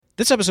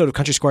This episode of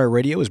Country Squire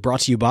Radio is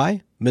brought to you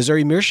by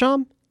Missouri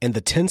Meerschaum and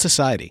the Tin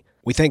Society.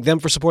 We thank them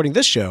for supporting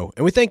this show,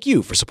 and we thank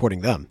you for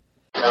supporting them.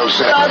 You're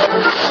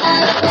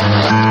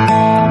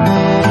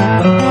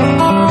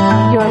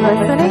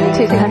listening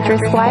to Country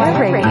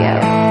Squire Radio.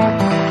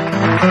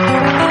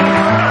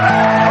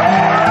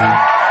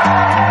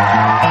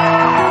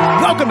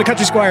 Welcome to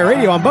Country Squire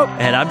Radio. I'm Bo.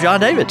 And I'm John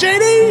David.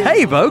 JD!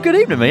 Hey, Bo. Good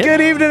evening, man.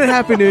 Good evening and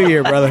Happy New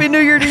Year, brother. Happy New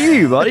Year to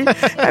you, buddy.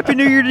 Happy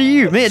New Year to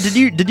you, man. Did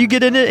you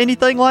get into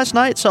anything last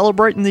night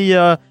celebrating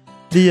the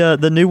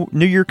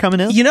new year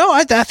coming in? You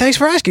know, thanks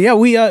for asking. Yeah,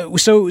 we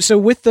so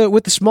with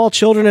the small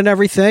children and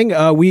everything,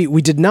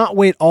 we did not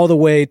wait all the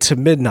way to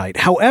midnight.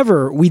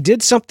 However, we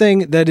did something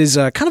that is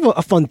kind of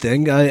a fun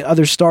thing.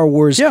 Other Star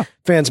Wars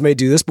fans may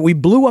do this, but we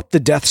blew up the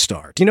Death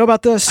Star. Do you know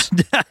about this?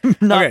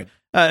 Okay.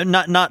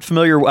 Not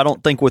familiar, I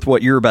don't think, with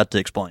what you're about to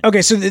explain.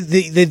 Okay, so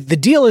the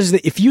deal is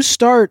that if you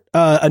start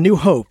A New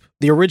Hope,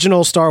 the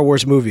original Star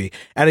Wars movie,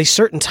 at a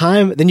certain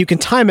time, then you can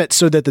time it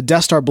so that the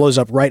Death Star blows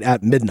up right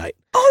at midnight.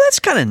 Oh, that's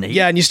kind of neat.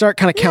 Yeah, and you start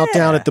kind of count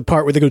down at the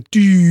part where they go,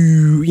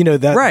 doo, you know,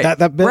 that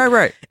bit.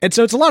 Right. And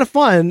so it's a lot of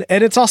fun,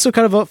 and it's also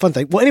kind of a fun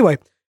thing. Well, anyway,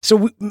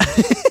 so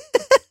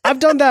I've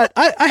done that.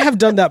 I have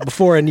done that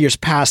before in years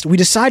past. We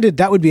decided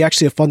that would be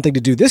actually a fun thing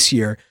to do this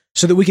year,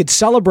 so that we could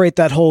celebrate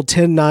that whole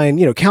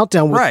 10-9,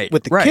 countdown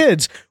with the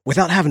kids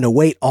without having to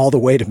wait all the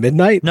way to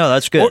midnight. No,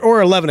 that's good. Or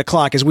 11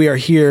 o'clock, as we are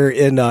here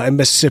in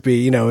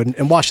Mississippi,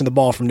 and watching the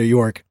ball from New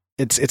York.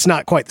 It's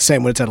not quite the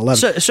same when it's at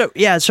 11.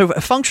 So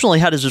functionally,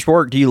 how does this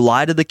work? Do you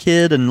lie to the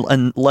kid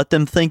and let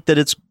them think that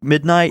it's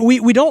midnight?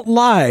 We don't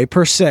lie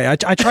per se.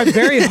 I try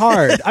very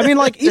hard. I mean,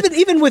 like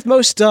even with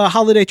most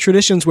holiday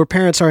traditions where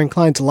parents are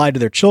inclined to lie to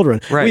their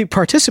children, we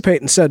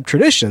participate in said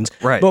traditions.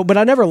 Right. But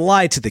I never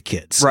lie to the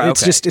kids. Right.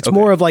 It's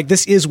more of like,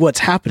 this is what's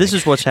happening. This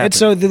is what's happening. And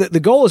so the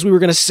goal is we were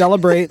going to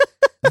celebrate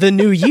the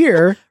new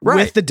year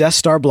with the Death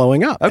Star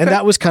blowing up, and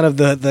that was kind of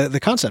the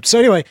concept. So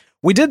anyway,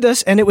 we did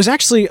this, and it was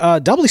actually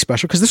doubly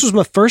special because this was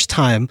the first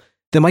time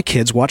that my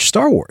kids watched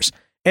Star Wars.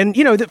 And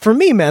for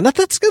me, man, that's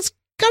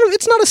kind of,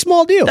 it's not a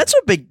small deal. That's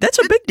a big deal.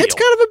 It's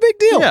kind of a big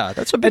deal. Yeah,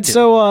 that's a big deal.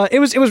 So it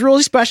was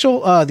really special.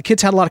 The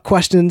kids had a lot of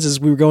questions as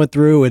we were going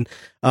through, and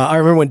I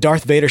remember when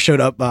Darth Vader showed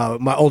up,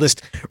 my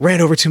oldest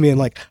ran over to me and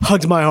like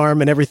hugged my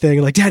arm and everything,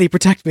 and like, "Daddy,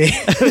 protect me."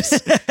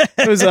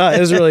 It was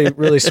really,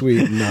 really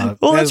sweet. And,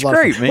 well, that's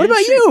great, man. What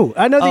about you?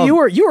 I know that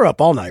you were up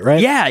all night, right?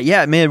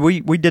 Yeah, man.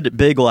 We did it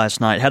big last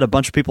night. Had a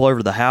bunch of people over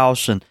to the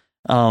house, and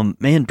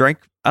drank.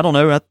 I don't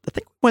know. I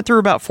think we went through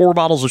about 4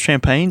 bottles of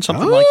champagne,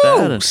 something like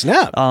that. And,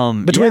 snap!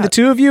 Between the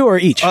two of you, or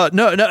each?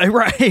 No,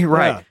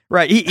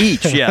 right.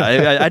 Each.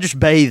 Yeah, I just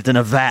bathed in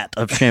a vat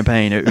of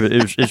champagne.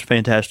 It was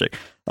fantastic.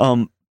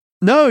 Had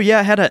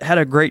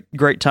a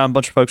great time. A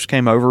bunch of folks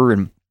came over,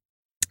 and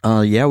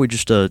we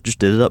just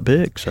did it up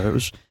big. So it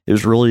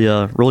was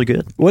really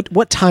good.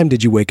 What time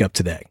did you wake up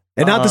today?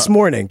 And not this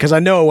morning, because I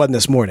know it wasn't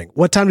this morning.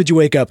 What time did you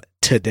wake up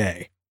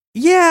today?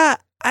 Yeah,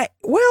 I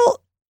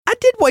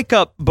did wake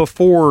up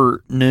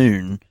before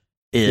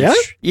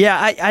noon-ish. Yeah,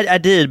 I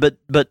did, but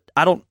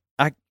I don't.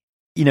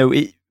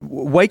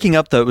 Waking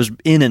up though, it was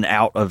in and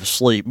out of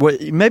sleep.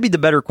 Maybe the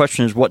better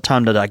question is, what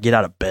time did I get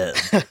out of bed?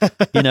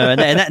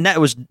 And that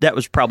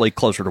was probably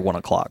closer to 1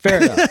 o'clock.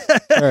 Fair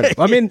enough.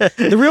 I mean,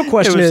 the real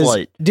question is,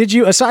 late. Did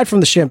you, aside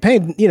from the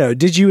champagne,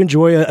 did you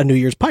enjoy a New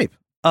Year's pipe?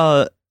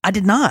 I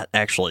did not,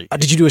 actually.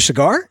 Did you do a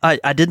cigar?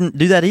 I didn't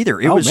do that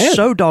either. It was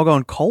so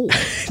doggone cold.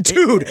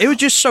 Dude. It was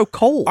just so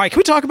cold. All right, can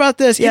we talk about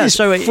this? Yeah, it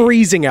is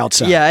freezing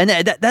outside. Yeah, and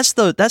that's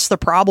the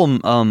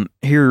problem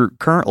here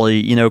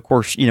currently. Of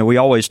course, we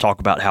always talk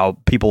about how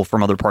people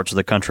from other parts of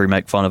the country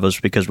make fun of us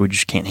because we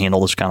just can't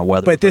handle this kind of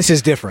weather. But this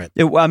is different.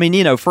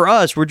 For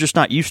us, we're just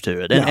not used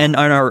to it. And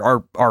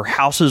our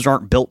houses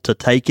aren't built to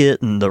take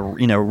it, and the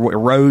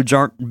roads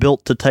aren't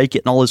built to take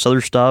it, and all this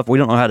other stuff. We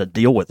don't know how to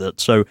deal with it.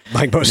 So,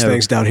 like most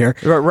things down here.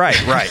 Right.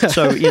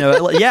 So,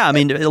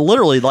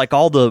 literally, like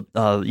all the,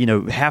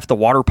 half the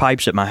water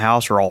pipes at my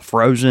house are all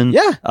frozen.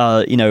 Yeah.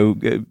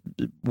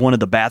 One of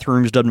the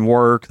bathrooms doesn't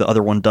work. The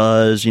other one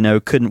does.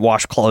 Couldn't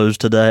wash clothes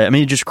today. I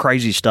mean, just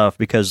crazy stuff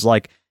because,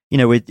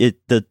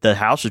 the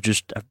house is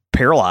just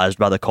paralyzed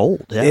by the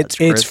cold. Yeah, it's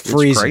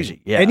freezing. It's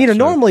crazy. Yeah. And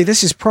normally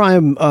this is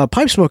prime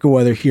pipe smoking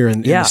weather here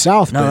in the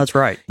South. No, that's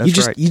right. You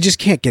just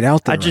can't get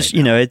out there.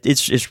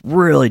 It's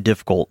really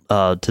difficult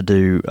to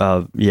do.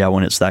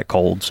 When it's that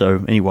cold.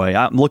 So anyway,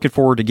 I'm looking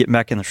forward to getting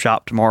back in the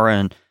shop tomorrow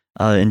and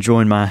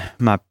enjoying my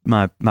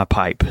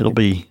pipe. It'll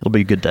be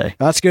a good day.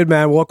 That's good,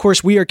 man. Well, of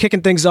course, we are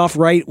kicking things off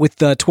right with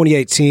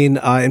 2018.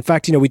 In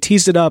fact, we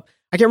teased it up.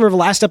 I can't remember the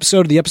last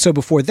episode or the episode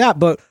before that,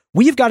 but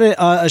we've got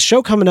a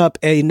show coming up,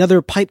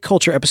 another pipe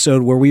culture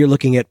episode where we are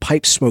looking at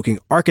pipe smoking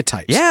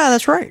archetypes. Yeah,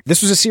 that's right.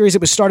 This was a series that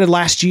was started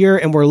last year,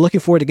 and we're looking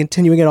forward to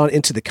continuing it on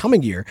into the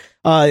coming year.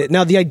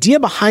 Now, the idea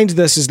behind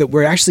this is that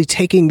we're actually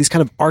taking these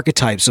kind of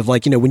archetypes of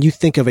when you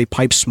think of a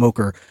pipe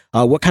smoker,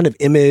 what kind of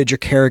image or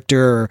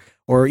character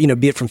or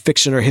be it from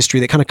fiction or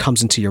history that kind of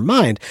comes into your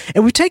mind.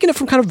 And we've taken it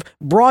from kind of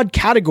broad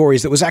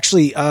categories that was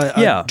actually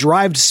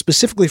derived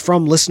specifically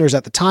from listeners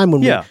at the time when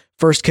we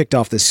first kicked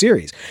off this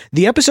series.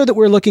 The episode that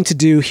we're looking to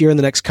do here in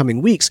the next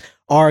coming weeks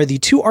are the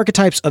two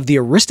archetypes of the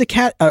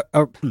aristocrat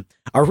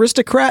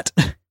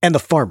and the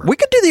farmer. We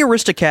could do the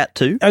Aristocat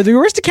too. The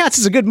Aristocats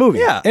is a good movie.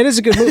 Yeah. It is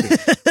a good movie.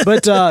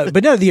 but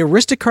no, the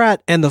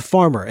aristocrat and the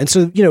farmer. And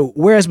so,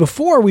 whereas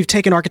before we've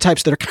taken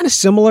archetypes that are kind of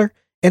similar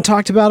and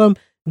talked about them,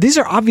 these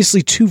are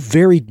obviously two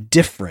very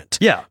different.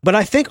 Yeah. But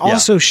I think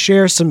also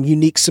share some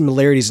unique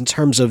similarities in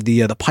terms of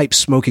the pipe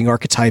smoking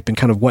archetype and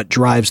kind of what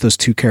drives those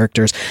two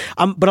characters.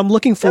 But I'm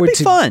looking forward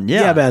to fun.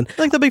 Yeah, man. I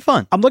think that'd be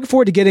fun. I'm looking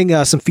forward to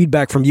getting some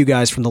feedback from you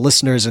guys, from the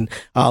listeners, and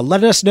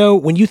letting us know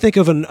when you think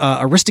of an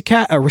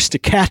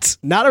aristocats,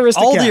 not aristocats.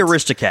 All the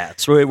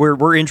Aristocats.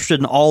 We're interested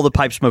in all the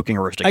pipe smoking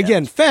Aristocats.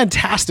 Again,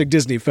 fantastic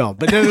Disney film.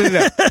 But no.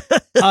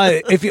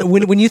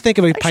 When you think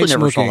of a pipe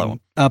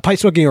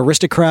smoking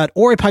aristocrat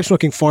or a pipe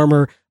smoking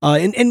farmer,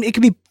 and it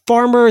could be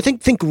farmer.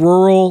 Think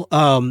rural.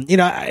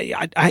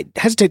 I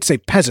hesitate to say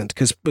peasant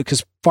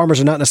because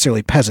farmers are not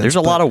necessarily peasants. There's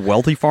a lot of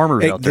wealthy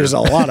farmers out there. There's a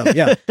lot of them,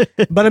 yeah.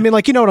 But I mean,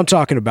 you know what I'm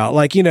talking about.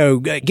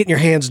 Getting your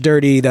hands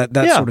dirty, that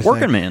sort of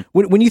working thing. Man.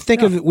 When you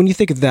think of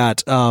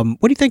that,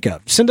 what do you think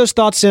of? Send those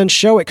thoughts in.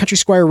 Show at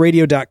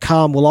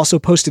countrysquireradio.com. We'll also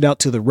post it out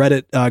to the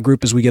Reddit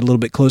group as we get a little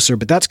bit closer.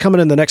 But that's coming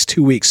in the next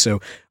 2 weeks, so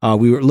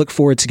we look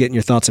forward to getting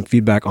your thoughts and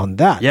feedback on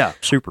that. Yeah,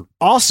 super.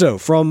 Also,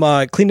 from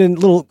cleaning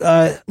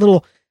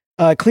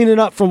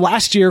up from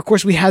last year, of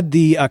course, we had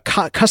the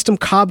custom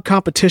cob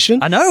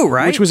competition. I know,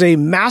 right? Which was a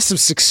massive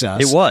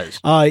success. It was.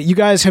 You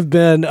guys have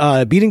been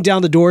beating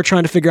down the door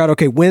trying to figure out,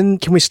 okay, when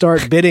can we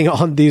start bidding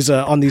on these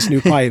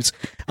new pipes?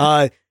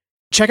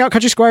 Check out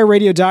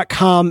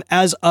countrysquireradio.com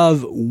as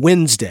of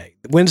Wednesday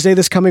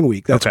this coming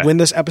week. That's when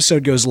this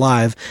episode goes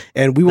live,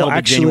 and we will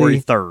That'll be January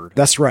 3rd.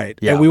 That's right.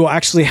 Yeah. And we will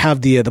actually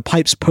have the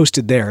pipes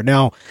posted there.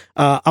 Now,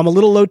 I'm a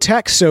little low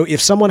tech, so if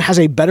someone has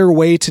a better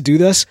way to do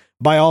this,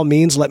 by all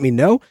means, let me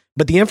know.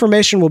 But the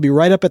information will be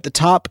right up at the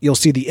top. You'll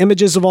see the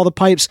images of all the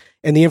pipes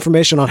and the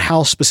information on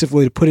how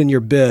specifically to put in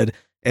your bid.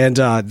 And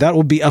that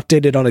will be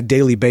updated on a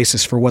daily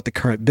basis for what the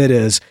current bid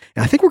is.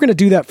 And I think we're going to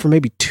do that for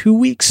maybe 2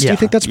 weeks. Do you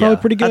think that's probably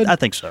pretty good? I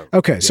think so.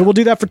 Okay, so we'll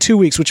do that for 2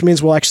 weeks, which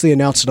means we'll actually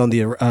announce it on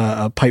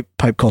the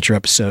pipe culture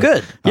episode.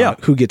 Good, yeah.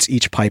 Who gets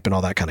each pipe and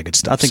all that kind of good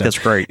stuff. I think that's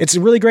great. It's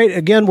really great.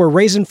 Again, we're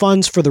raising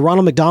funds for the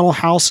Ronald McDonald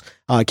House,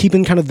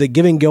 keeping kind of the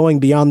giving going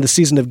beyond the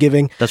season of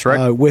giving. That's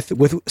right. With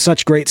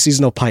such great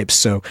seasonal pipes.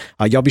 So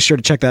y'all be sure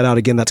to check that out.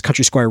 Again, that's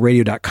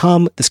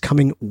countrysquireradio.com this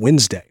coming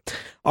Wednesday.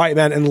 All right,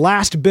 man. And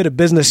last bit of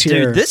business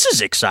here. Dude, this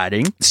is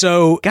exciting.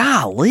 So,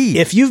 golly.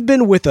 If you've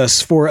been with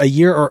us for a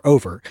year or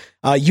over,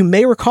 you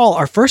may recall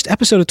our first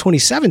episode of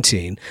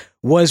 2017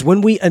 was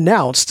when we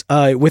announced,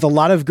 with a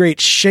lot of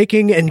great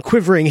shaking and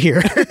quivering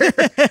here,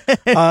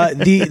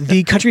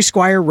 the Country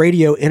Squire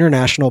Radio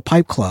International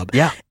Pipe Club.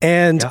 Yeah.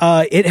 And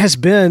it has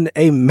been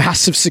a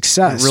massive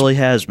success. It really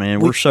has,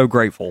 man. We're so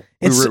grateful.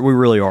 We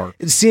really are.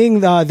 Seeing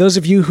those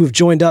of you who've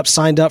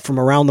signed up from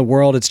around the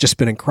world, it's just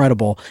been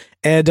incredible.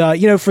 And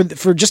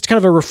for just kind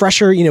of a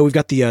refresher, we've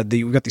got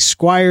the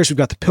Squires, we've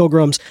got the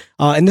Pilgrims,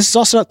 and this is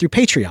all set up through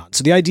Patreon.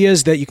 So the idea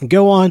is that you can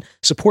go on,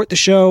 support the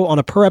show on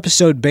a per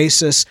episode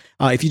basis.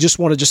 If you just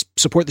want to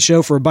support the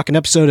show for $1 an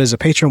episode as a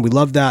patron, we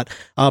love that.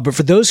 But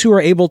for those who are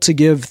able to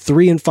give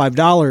 $3 and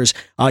 $5,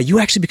 you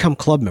actually become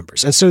club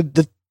members. And so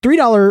the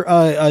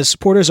 $3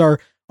 supporters are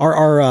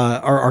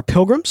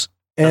Pilgrims.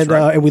 And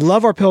right. And we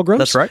love our Pilgrims.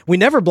 That's right. We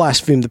never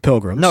blaspheme the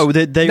Pilgrims. No,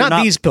 they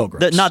not these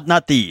Pilgrims.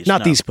 Not these.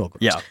 Not these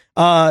Pilgrims. Yeah.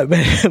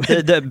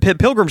 The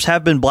Pilgrims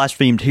have been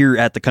blasphemed here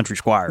at the Country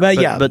Squire,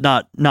 but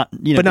not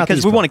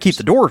because we want to keep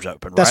the doors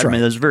open. Right? That's right. I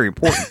mean, that's very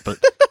important.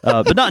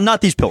 But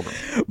not these Pilgrims.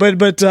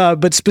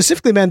 But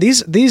specifically, man,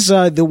 these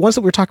the ones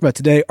that we're talking about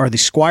today are the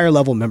Squire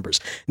level members.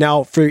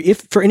 Now,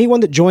 for anyone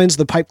that joins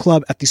the Pipe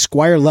Club at the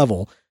Squire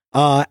level.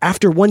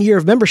 After 1 year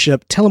of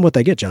membership, tell them what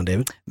they get, John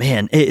David.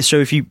 Man, so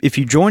if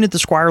you join at the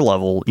Squire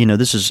level,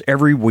 this is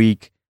every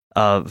week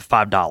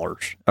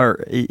 $5.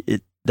 Or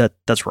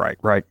that's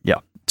right, yeah.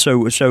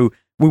 So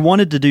we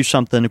wanted to do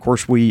something. Of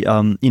course, we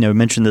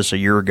mentioned this a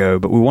year ago,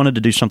 but we wanted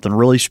to do something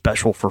really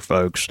special for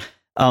folks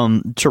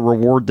to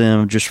reward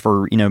them just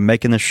for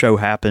making this show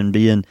happen,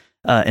 being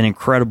an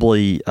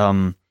incredibly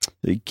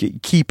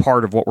key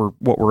part of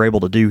what we're able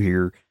to do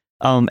here.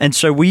 And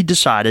so we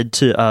decided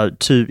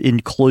to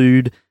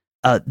include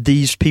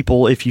these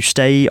people. If you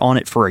stay on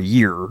it for a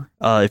year,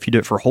 if you do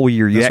it for a whole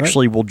year, you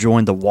actually will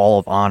join the Wall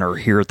of Honor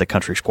here at the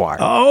Country Squire.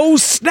 Oh,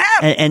 snap!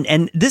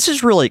 And this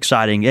is really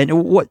exciting.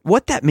 And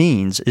what that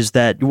means is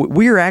that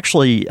we are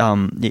actually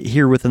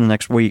here within the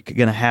next week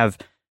going to have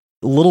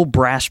little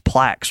brass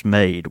plaques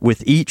made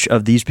with each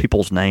of these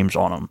people's names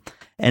on them,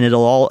 and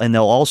they'll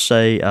all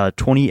say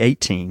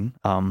 2018.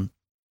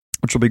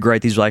 Which will be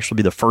great. These will actually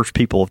be the first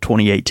people of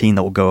 2018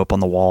 that will go up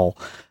on the wall.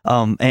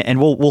 And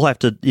we'll have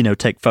to,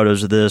 take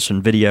photos of this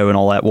and video and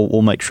all that.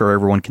 We'll make sure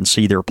everyone can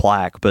see their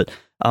plaque. But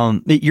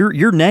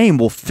your name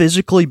will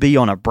physically be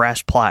on a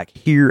brass plaque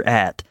here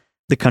at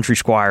the Country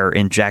Squire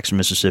in Jackson,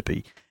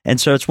 Mississippi. And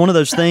so it's one of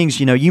those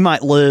things, you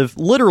might live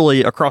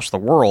literally across the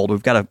world.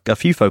 We've got a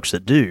few folks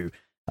that do.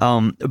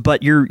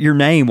 But your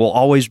name will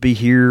always be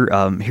here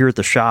at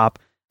the shop.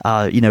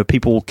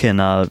 people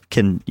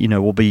can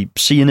will be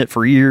seeing it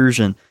for years,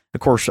 and of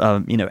course,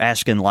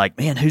 asking like,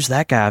 man, who's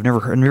that guy? I've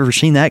never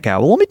seen that guy.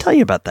 Well, let me tell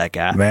you about that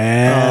guy,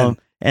 man.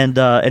 And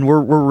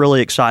we're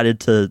really excited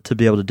to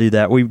be able to do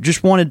that. We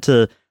just wanted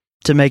to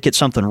make it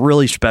something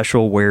really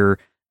special where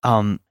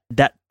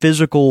that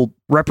physical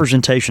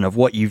representation of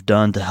what you've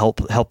done to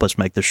help us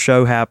make the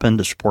show happen,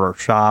 to support our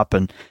shop,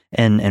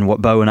 and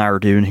what Bo and I are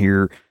doing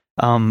here.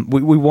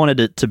 We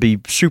wanted it to be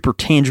super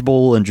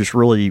tangible and just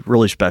really,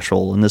 really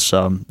special. And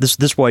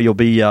this way you'll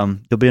be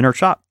in our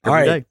shop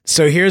every day.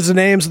 So here's the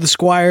names of the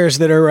Squires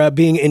that are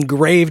being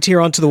engraved here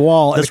onto the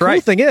wall. That's and the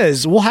cool thing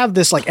is we'll have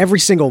this like every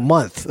single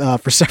month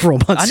for several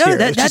months. I know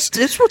here.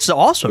 that's what's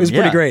awesome. It's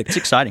pretty great. It's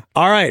exciting.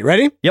 All right,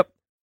 ready? Yep.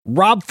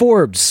 Rob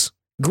Forbes,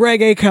 Greg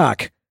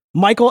Aycock,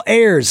 Michael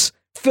Ayers,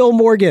 Phil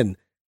Morgan,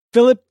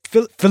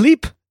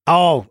 Philippe.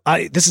 Oh,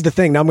 this is the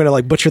thing. Now I'm going to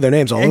like butcher their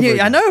names all over again.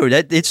 I know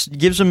that it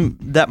gives them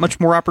that much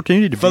more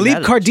opportunity to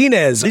Philippe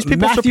Cardenas, These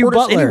people Matthew support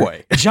Butler, us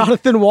anyway.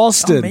 Jonathan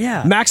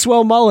Walston,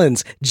 Maxwell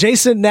Mullins,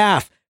 Jason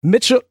Naff,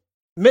 Mitch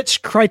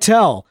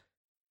Kreitel,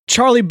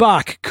 Charlie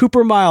Bach,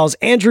 Cooper Miles,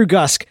 Andrew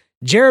Gusk,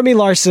 Jeremy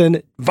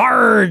Larson,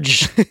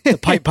 Varge, the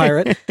pipe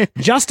pirate,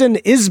 Justin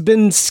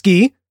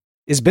Isbinski.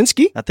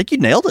 I think you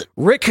nailed it.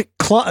 Rick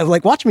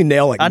watch me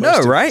nail I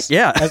know, right?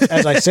 Yeah.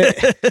 As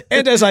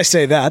I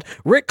say that,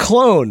 Rick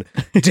Clone,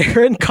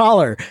 Darren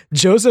Collar,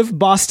 Joseph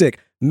Bostic,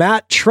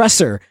 Matt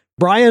Tresser,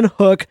 Brian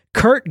Hook,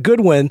 Kurt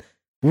Goodwin,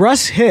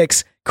 Russ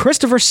Hicks,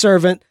 Christopher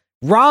Servant,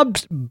 Rob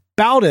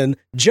Bowden,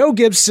 Joe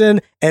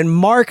Gibson, and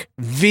Mark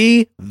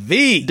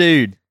V.V.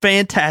 Dude,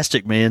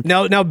 fantastic, man.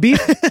 Now, I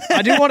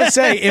do want to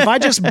say, if I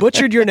just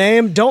butchered your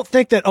name, don't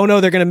think that, oh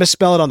no, they're going to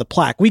misspell it on the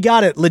plaque. We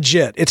got it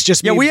legit. It's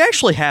just we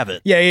actually have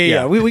it.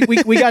 Yeah. We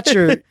got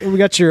your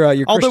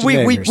Although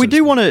Christian we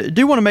do want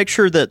to make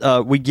sure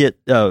that we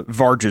get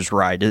Varge's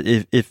right.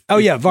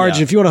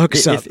 Varge, if you want to hook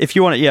us up. If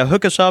you want to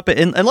hook us up,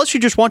 and unless you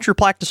just want your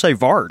plaque to say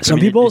Varge. Some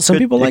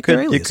people like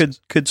their aliases.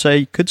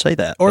 It could say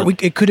that. Or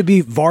it could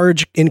be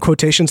Varge in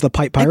quotations, the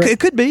pipe pirate. It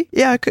could be.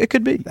 Yeah, it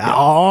could be.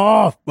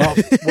 Oh, well,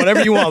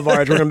 whatever you want,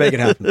 Varge. We're going to make it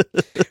happen.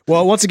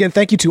 Well, once again,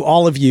 thank you to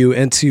all of you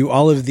and to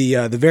all of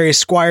the various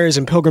squires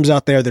and pilgrims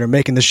out there that are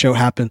making this show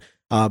happen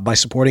by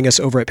supporting us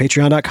over at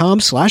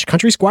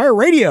patreon.com/Country Squire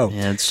Radio.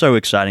 Yeah, it's so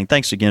exciting.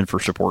 Thanks again for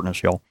supporting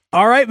us, y'all.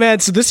 All right, man.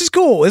 So this is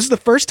cool. This is the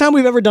first time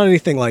we've ever done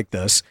anything like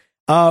this.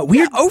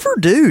 We're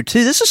overdue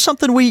too. This is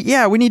something we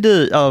need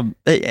to.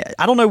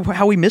 I don't know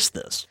how we missed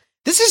this.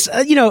 This is,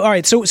 all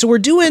right. So we're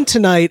doing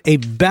tonight a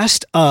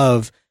best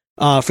of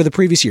for the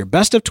previous year,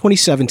 best of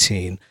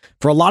 2017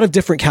 for a lot of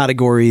different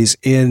categories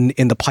in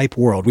the pipe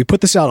world. We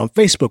put this out on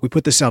Facebook. We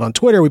put this out on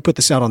Twitter. We put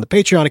this out on the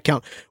Patreon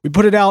account. We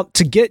put it out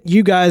to get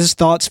you guys'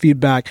 thoughts,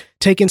 feedback,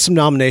 take in some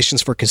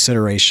nominations for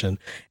consideration.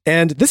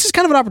 And this is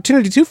kind of an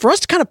opportunity too for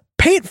us to kind of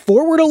pay it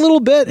forward a little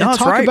bit and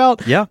talk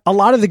about a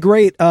lot of the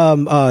great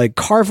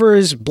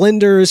carvers,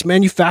 blenders,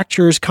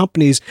 manufacturers,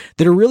 companies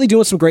that are really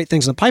doing some great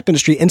things in the pipe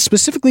industry and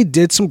specifically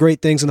did some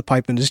great things in the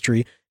pipe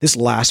industry this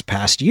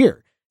past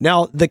year.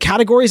 Now, the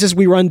categories as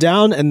we run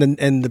down and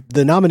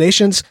the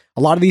nominations, a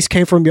lot of these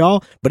came from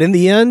y'all, but in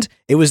the end,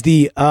 it was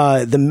the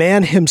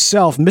man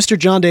himself, Mr.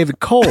 John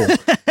David Cole,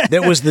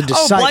 that was the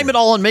decider. Blame it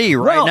all on me,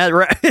 right?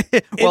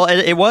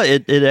 Well,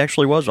 it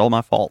actually was all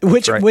my fault.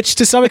 Which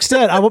to some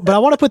extent, but I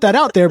want to put that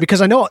out there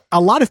because I know a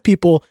lot of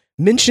people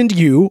mentioned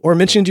you or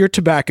mentioned your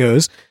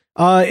tobaccos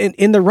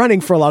in the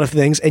running for a lot of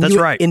things, and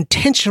you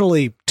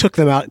intentionally took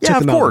them out. Yeah,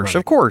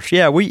 of course.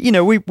 Yeah,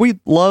 we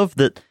love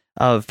that.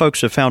 Folks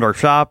have found our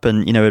shop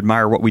and,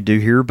 admire what we do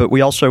here, but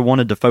we also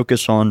wanted to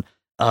focus on,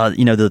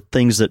 the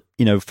things that,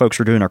 folks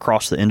are doing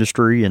across the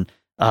industry and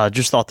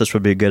just thought this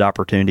would be a good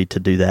opportunity to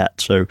do that.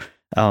 So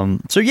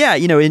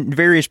in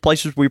various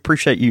places, we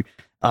appreciate you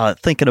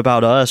thinking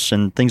about us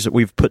and things that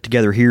we've put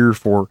together here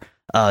for,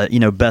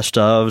 best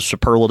of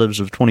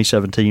superlatives of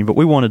 2017. But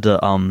we wanted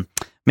to,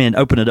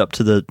 open it up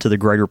to the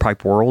greater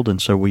pipe world.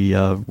 And so we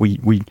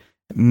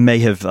may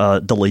have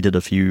deleted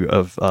a few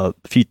of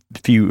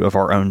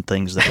our own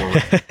things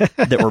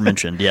that were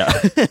mentioned. Yeah.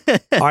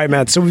 All right,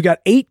 man. So we've got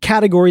 8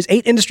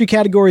 industry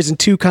categories, and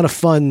 2 kind of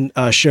fun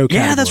show categories.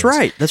 Yeah,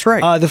 that's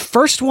right. The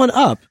first one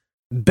up,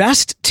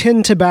 best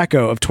tin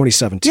tobacco of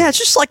 2017. Yeah, it's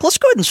just like, let's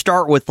go ahead and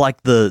start with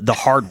like the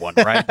hard one,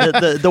 right?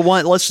 the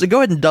one. Let's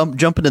go ahead and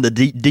jump into the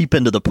deep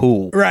into the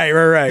pool.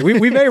 Right.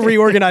 We may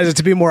reorganize it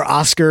to be more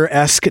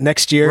Oscar-esque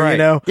next year.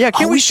 Right. Yeah.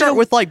 Can we start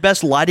with like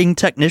best lighting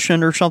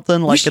technician or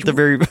something at the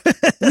very?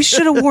 We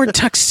should award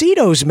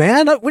tuxedos,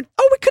 man. We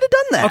could have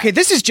done that. Okay,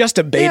 this is just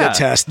a beta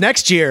test.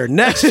 Next year.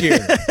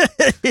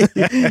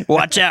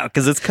 Watch out,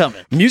 because it's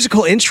coming.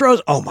 Musical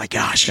intros. Oh my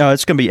gosh. No,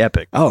 it's gonna be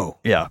epic. Oh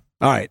yeah.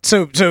 All right,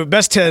 so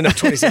best 10 of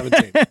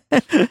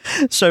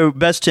 2017. So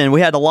best 10,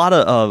 we had a lot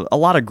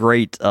of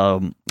great,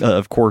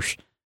 of course,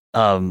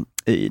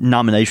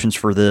 nominations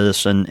for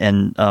this,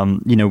 and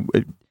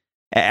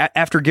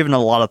after giving it a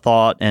lot of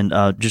thought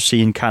and just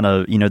seeing kind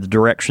of the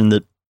direction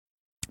that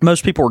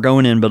most people were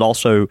going in, but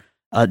also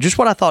just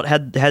what I thought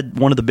had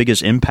one of the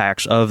biggest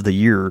impacts of the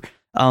year.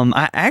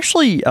 I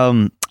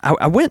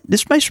I went.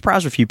 This may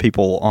surprise a few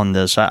people on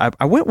this. I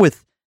went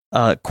with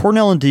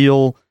Cornell and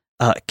Diehl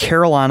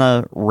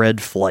Carolina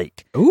Red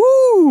Flake.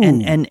 Ooh,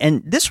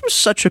 and this was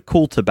such a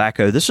cool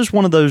tobacco. This is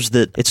one of those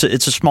that it's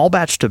a small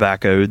batch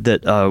tobacco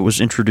that was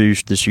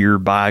introduced this year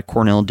by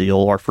Cornell and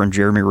Diehl, our friend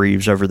Jeremy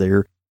Reeves over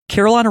there.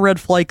 Carolina Red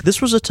Flake.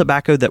 This was a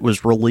tobacco that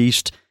was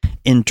released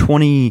in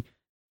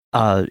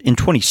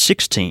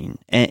 2016,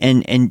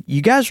 and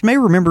you guys may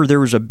remember there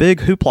was a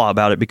big hoopla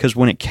about it because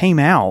when it came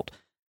out,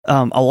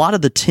 a lot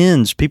of the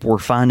tins people were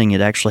finding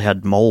it actually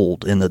had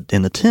mold in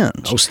the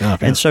tins. Oh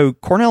snap! Yeah. And so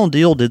Cornell and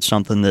Diehl did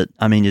something that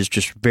is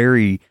just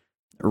very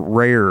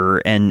rare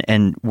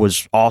and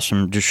was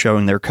awesome, just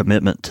showing their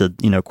commitment to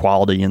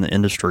quality in the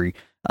industry.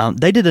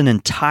 They did an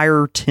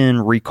entire tin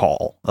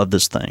recall of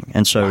this thing,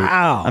 and so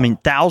wow.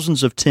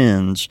 Thousands of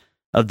tins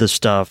of this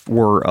stuff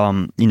were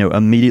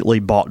immediately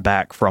bought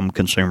back from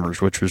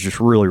consumers, which was just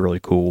really, really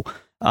cool.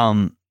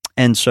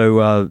 And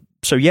so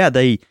yeah,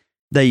 they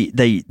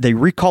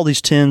recalled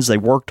these tins, they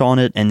worked on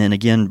it, and then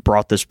again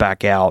brought this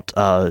back out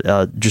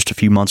just a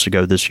few months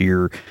ago this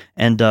year.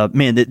 And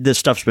man, this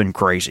stuff's been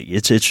crazy.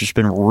 It's just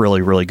been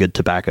really, really good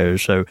tobacco.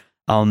 So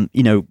Cornell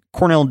and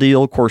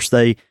Diehl, of course,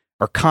 they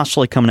are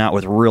constantly coming out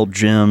with real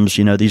gems.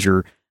 These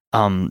are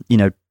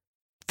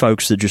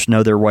folks that just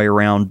know their way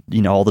around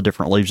all the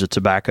different leaves of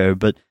tobacco.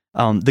 But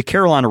the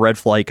Carolina Red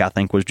Flake, I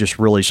think, was just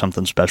really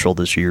something special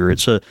this year.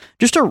 It's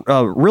just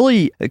a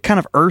really kind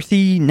of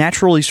earthy,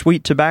 naturally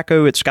sweet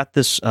tobacco. It's got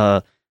this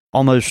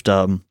almost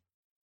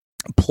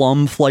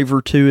plum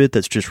flavor to it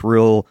that's just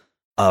real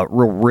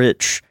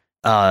rich,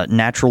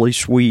 naturally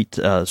sweet.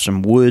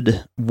 Some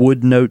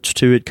wood notes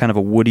to it, kind of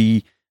a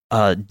woody,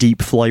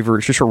 deep flavor.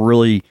 It's just a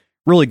really,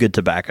 really good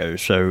tobacco.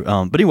 So,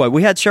 but anyway,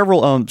 we had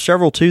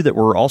several too that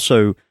were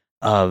also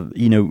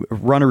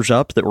runners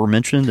up that were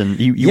mentioned, and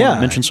you want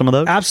to mention some of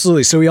those?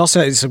 Absolutely. So we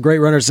also had some great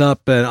runners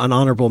up and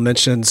honorable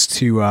mentions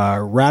to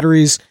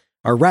Rattray's.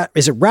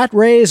 Is it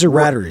Rattrays or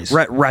Rattray's?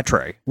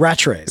 Rattray.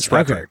 Rattrays. Rattray.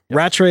 Okay. Yeah.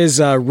 Rattray's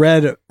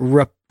Red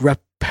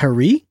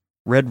Rappery?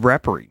 Red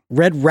Rappery.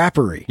 Red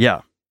Rappery.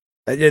 Yeah.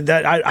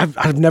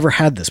 I've never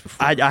had this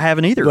before. I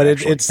haven't either, but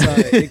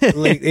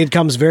it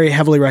comes very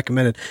heavily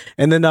recommended.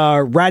 And then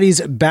Ratty's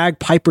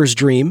Bagpiper's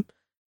Dream.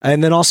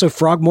 And then also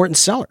Frogmorton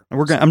Cellar.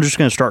 I'm just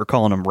going to start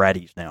calling them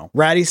Ratties now.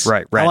 Ratties?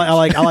 Right. Ratties. I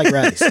like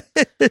Ratties.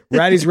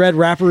 Ratties Red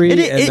Rappery.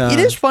 It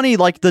is funny,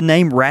 like the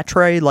name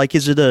Rattray, like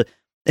is it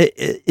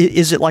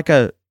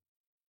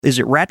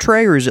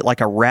Rattray or is it like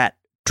a rat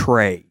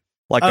tray?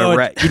 Like a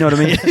rat, you know what I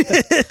mean?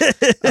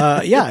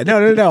 Yeah,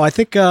 no. I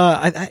think,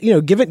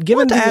 given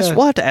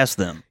we'll have to ask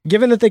them.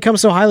 Given that they come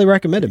so highly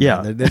recommended.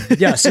 Yeah.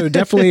 Yeah. So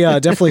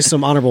definitely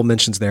some honorable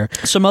mentions there.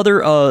 Some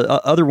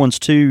other ones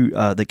too,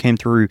 that came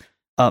through.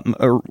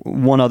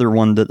 One other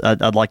one that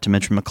I'd like to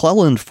mention,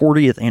 McClelland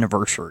 40th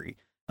anniversary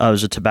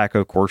is a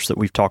tobacco course that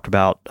we've talked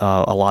about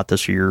a lot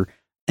this year,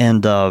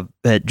 and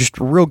just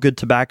real good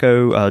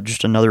tobacco.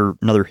 Just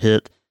another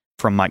hit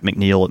from Mike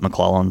McNeil at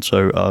McClelland.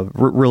 So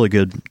really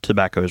good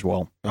tobacco as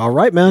well. All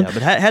right, man. Yeah,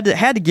 but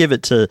had to give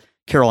it to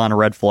Carolina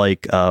Red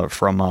Flake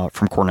from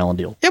Cornell and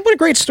Diehl. Yeah, what a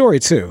great story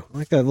too. I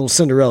like that little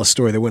Cinderella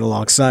story that went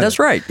alongside. That's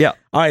right. Yeah.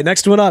 All right,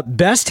 next one up: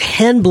 best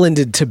hand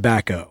blended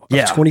tobacco of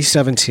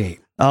 2017.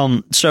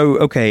 So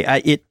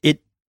okay, it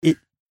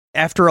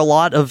after a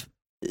lot of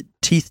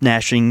teeth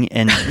gnashing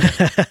and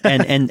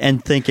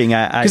thinking,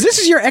 because this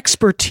is your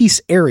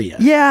expertise area.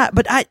 Yeah,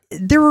 but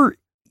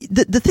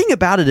the thing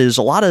about it is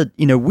a lot of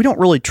we don't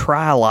really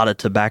try a lot of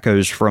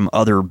tobaccos from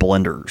other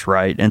blenders,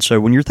 right? And so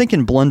when you're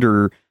thinking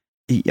blender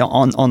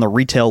on the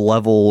retail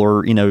level,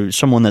 or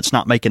someone that's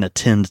not making a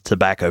tinned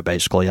tobacco,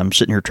 basically, I'm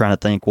sitting here trying to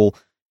think, well,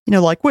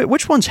 like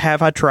which ones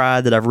have I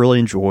tried that I've really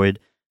enjoyed?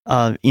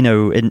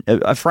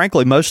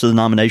 Frankly, most of the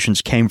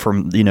nominations came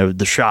from,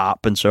 the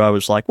shop. And so I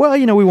was like, well,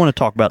 we want to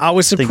talk about. I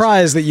was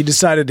surprised that you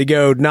decided to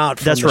go not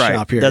from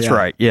shop here. That's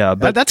right. Yeah.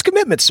 But that's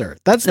commitment, sir.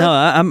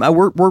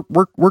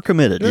 We're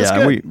committed. That's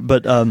good.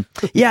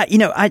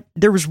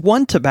 There was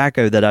one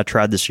tobacco that I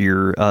tried this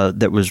year,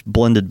 that was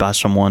blended by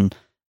someone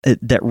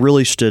that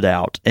really stood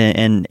out.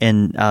 And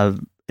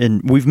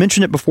we've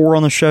mentioned it before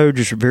on the show,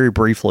 just very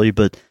briefly,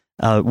 but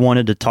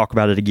wanted to talk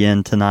about it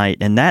again tonight,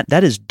 and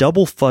that is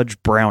Double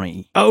Fudge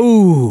Brownie.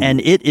 Oh, and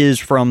it is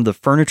from the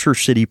Furniture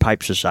City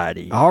Pipe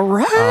Society. All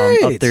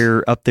right,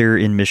 up there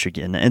in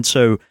Michigan. And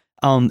so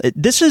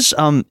this is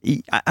I'm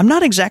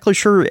not exactly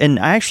sure, and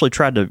I actually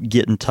tried to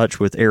get in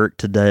touch with Eric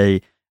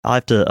today. I'll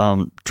have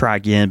to try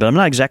again, but I'm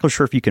not exactly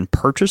sure if you can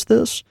purchase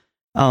this.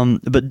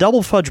 But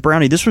Double Fudge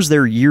Brownie, this was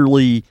their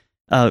yearly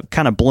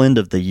kind of blend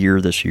of the year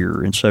this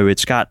year, and so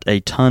it's got a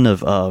ton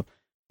of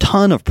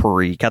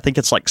Perique. I think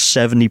it's like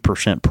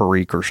 70%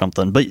 Perique or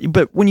something.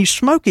 But when you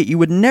smoke it, you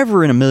would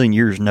never in a million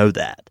years know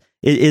that.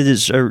 It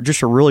is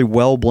just a really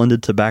well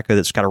blended tobacco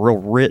that's got a real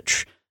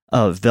rich,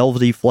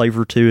 velvety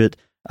flavor to it.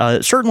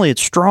 Certainly,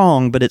 it's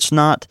strong, but it's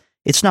not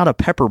a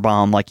pepper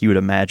bomb like you would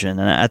imagine.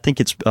 And I think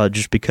it's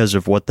just because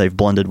of what they've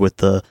blended with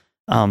the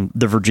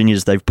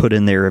Virginias they've put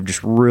in there have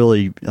just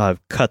really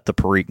cut the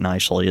Perique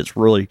nicely. It's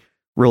really,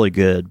 really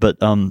good. But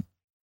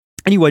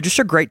anyway, just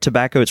a great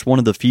tobacco. It's one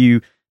of the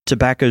few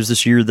tobaccos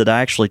this year that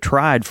I actually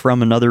tried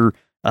from another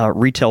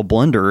retail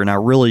blender, and I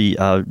really,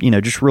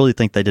 just really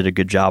think they did a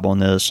good job on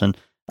this. And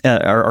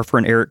our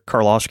friend Eric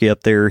Karlowski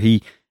up there,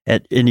 he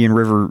at Indian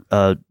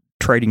River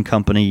Trading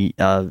Company,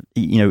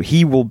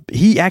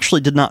 he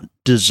actually did not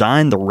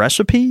design the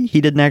recipe.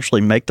 He didn't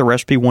actually make the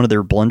recipe. One of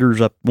their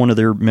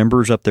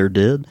members up there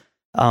did.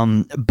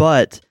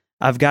 But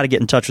I've got to get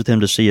in touch with him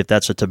to see if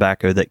that's a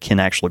tobacco that can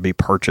actually be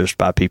purchased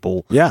by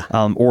people. Yeah.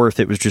 Or if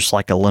it was just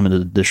like a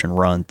limited edition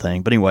run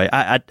thing. But anyway,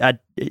 I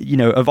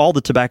of all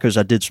the tobaccos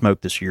I did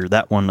smoke this year,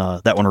 that one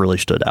really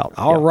stood out.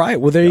 All right.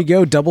 Well, there you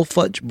go. Double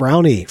Fudge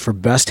Brownie for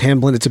best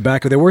hand blended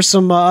tobacco. There were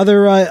some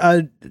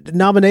other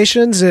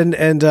nominations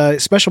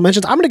and special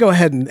mentions. I'm going to go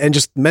ahead and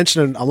just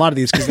mention a lot of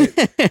these because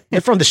they're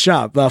from the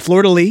shop.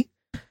 Fleur de Lis,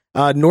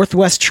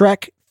 Northwest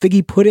Trek,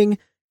 Figgy Pudding,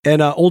 and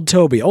Old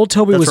Toby. Old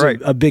Toby was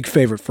a big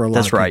favorite for a lot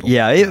of people. That's right.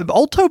 Yeah.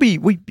 Old Toby,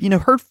 we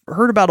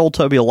heard about Old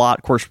Toby a lot.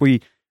 Of course,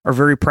 we are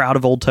very proud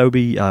of Old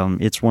Toby.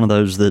 It's one of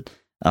those that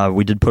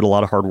we did put a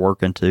lot of hard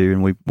work into,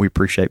 and we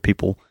appreciate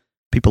people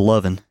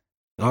loving.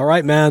 All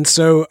right, man.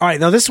 So, all right,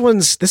 now this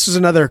is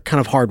another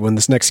kind of hard one,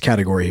 this next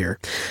category here.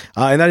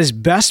 And that is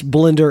Best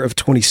Blender of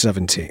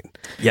 2017.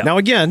 Yeah. Now,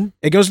 again,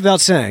 it goes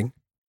without saying,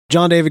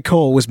 John David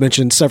Cole was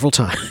mentioned several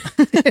times.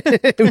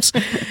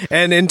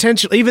 And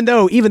intentionally, even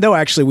though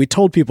actually we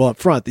told people up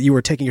front that you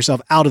were taking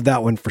yourself out of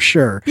that one for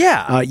sure.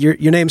 Yeah.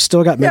 Your name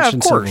still got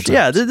mentioned several times.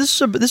 Yeah,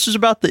 this is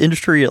about the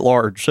industry at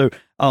large. So,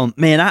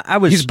 man, I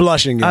was... He's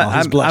blushing, y'all.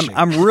 He's blushing.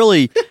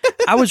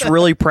 I was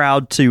really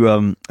proud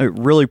to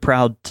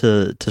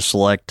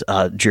select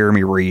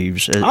Jeremy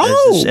Reeves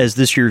as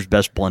this year's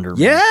best blender.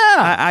 Yeah.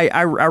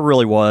 I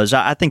really was.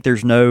 I think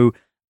there's no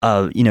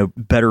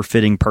better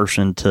fitting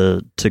person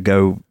to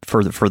go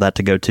for that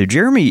to go to.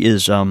 Jeremy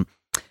is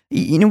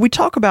we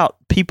talk about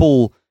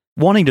people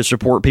wanting to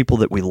support people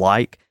that we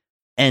like,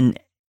 and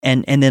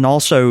then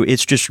also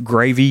it's just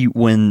gravy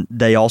when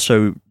they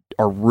also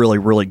are really,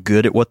 really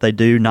good at what they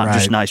do, not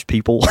just nice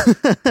people.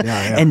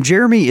 Yeah. And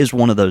Jeremy is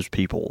one of those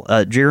people.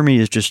 Jeremy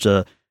is just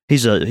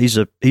he's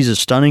a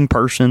stunning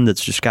person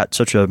that's just got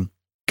such a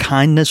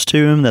kindness to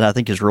him that I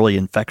think is really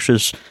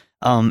infectious.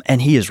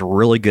 And he is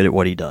really good at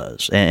what he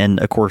does. And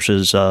of course,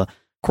 as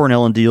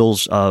Cornell and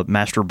Deal's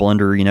master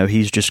blender,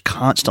 he's just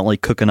constantly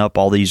cooking up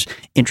all these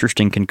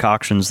interesting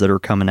concoctions that are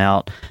coming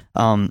out.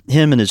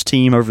 Him and his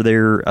team over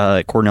there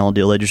at Cornell and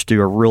Deal, they just do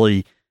a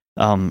really,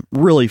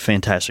 really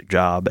fantastic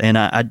job. And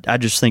I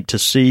just think to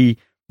see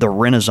the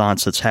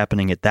renaissance that's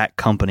happening at that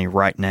company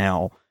right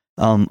now,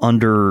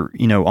 under,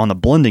 on the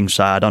blending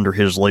side, under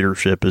his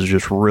leadership is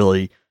just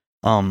really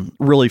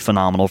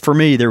phenomenal. For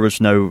me, there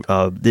was no,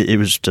 it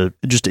was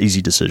just an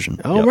easy decision.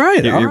 Oh,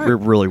 right. It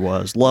really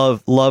was.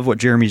 Love what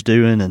Jeremy's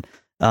doing,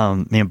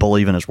 and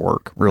believe in his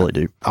work. Really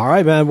do. All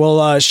right, man.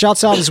 Well,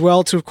 shouts out as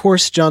well to, of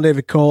course, John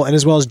David Cole, and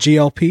as well as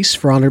GL Peace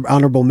for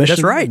honorable mission.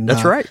 That's right.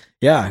 That's right.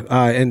 Yeah.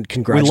 And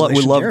congratulations.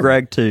 We love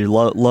Greg too.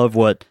 Love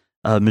what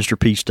Mr.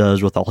 Peace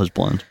does with all his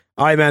blends.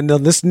 All right, man. Now,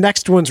 this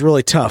next one's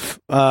really tough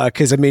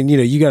because,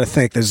 you got to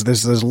think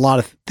there's a lot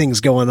of things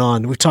going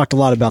on. We've talked a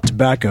lot about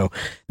tobacco.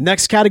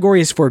 Next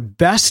category is for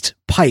Best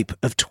Pipe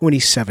of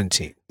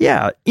 2017.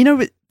 Yeah,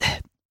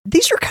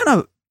 these are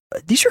kind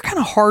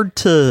of hard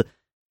to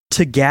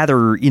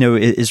gather.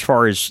 As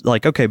far as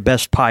like, okay,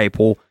 best pipe.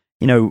 Well,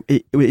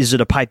 is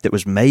it a pipe that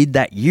was made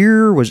that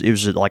year? Was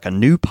it like a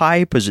new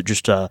pipe? Is it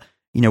just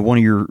one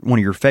of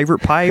your favorite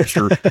pipes,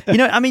 or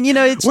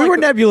it's we were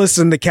nebulous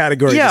in the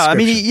category. Yeah,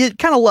 it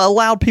kind of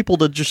allowed people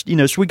to just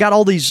so we got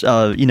all these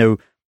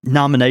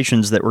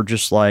nominations that were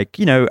just like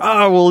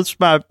oh well, it's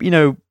my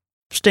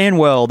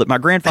Stanwell that my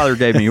grandfather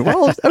gave me.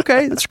 Well,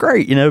 okay, that's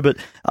great, but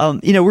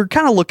we're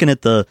kind of looking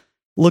at the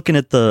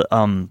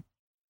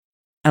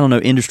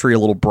industry a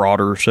little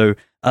broader. So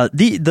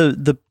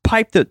the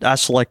pipe that I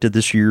selected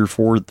this year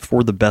for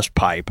the best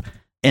pipe,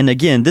 and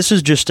again, this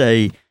is just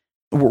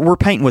we're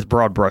painting with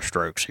broad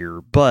brushstrokes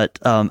here, but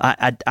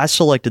I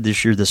selected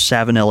this year the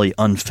Savinelli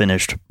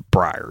Unfinished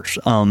Briars,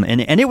 and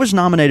it was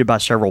nominated by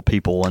several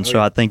people, and so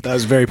I think that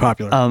was very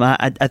popular.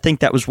 I think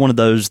that was one of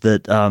those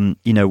that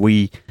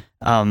we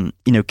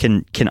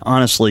can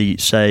honestly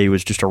say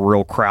was just a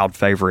real crowd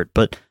favorite.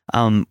 But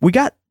we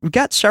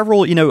got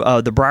several,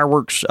 the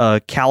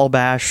Briarworks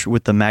Calabash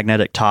with the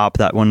magnetic top,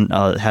 that one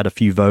had a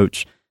few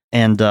votes,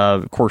 and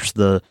of course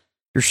there's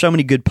so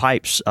many good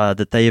pipes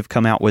that they have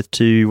come out with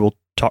too. We'll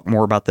talk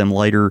more about them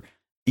later.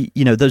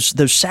 Those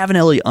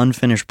Savinelli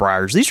Unfinished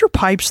Briars, these are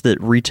pipes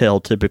that retail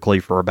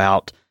typically for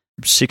about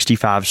 $65,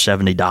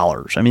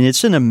 $70.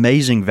 It's an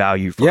amazing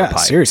value for a pipe.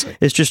 Seriously.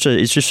 It's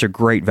just a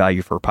great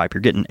value for a pipe.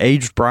 You're getting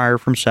aged briar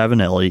from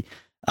Savinelli.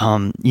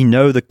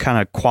 The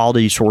kind of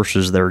quality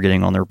sources they're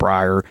getting on their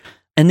briar.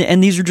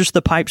 And these are just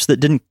the pipes that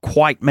didn't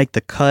quite make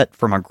the cut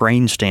from a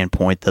grain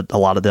standpoint that a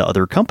lot of the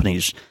other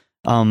companies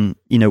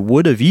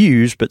would have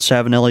used, but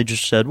Savinelli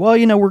just said, well,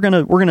 we're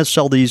gonna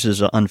sell these as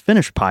an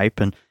unfinished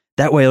pipe, and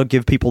that way it'll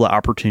give people the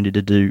opportunity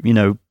to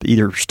do,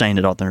 either stain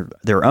it on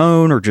their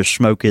own or just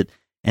smoke it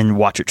and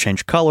watch it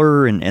change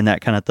color and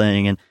that kind of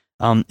thing. And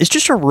It's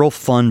just a real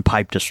fun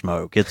pipe to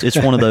smoke. It's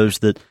one of those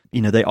that,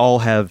 they all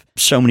have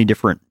so many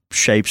different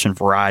shapes and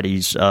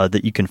varieties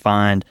that you can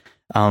find.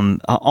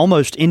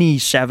 Almost any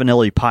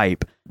Savinelli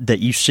pipe that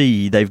you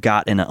see, they've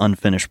got in an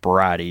unfinished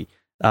variety,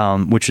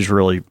 which is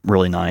really,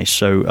 really nice.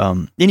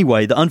 So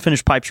anyway, the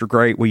unfinished pipes are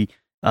great. We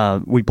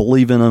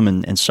believe in them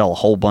and sell a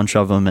whole bunch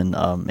of them.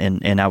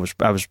 And I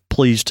was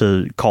pleased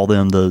to call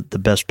them the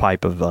best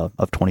pipe of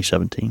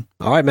 2017.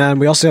 All right, man.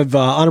 We also have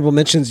honorable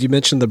mentions. You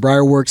mentioned the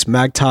Briarworks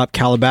Magtop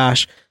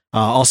Calabash.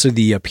 Also,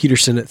 the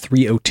Peterson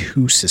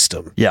 302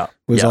 system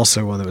was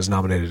also one that was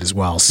nominated as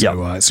well.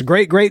 So it's a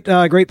great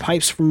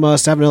pipes from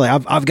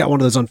Savinelli. I've got one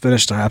of those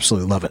unfinished, and I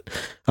absolutely love it.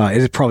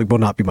 It probably will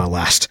not be my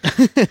last.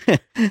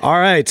 All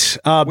right.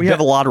 We have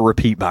a lot of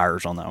repeat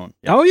buyers on that one.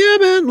 Yeah. Oh, yeah,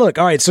 man. Look,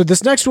 all right. So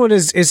this next one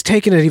is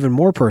taking it even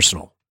more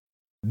personal.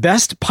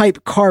 Best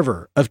Pipe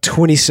Carver of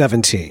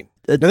 2017.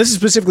 Now, this is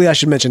specifically, I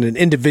should mention, an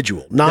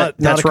individual, not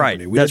a company.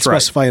 Right. We didn't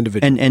specify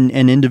individual.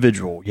 And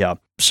individual, yeah.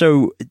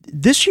 So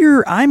this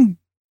year, I'm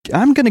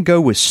going to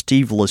go with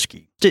Steve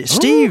Liskey.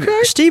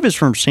 Steve is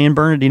from San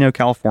Bernardino,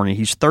 California.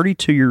 He's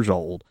 32 years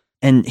old,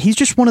 and he's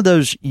just one of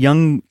those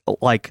young,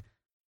 like,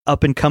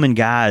 up-and-coming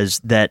guys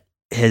that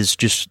has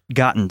just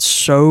gotten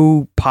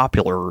so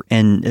popular,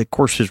 and, of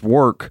course, his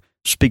work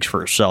speaks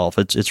for itself.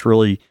 It's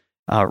really,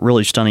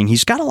 really stunning.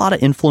 He's got a lot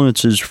of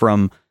influences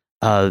from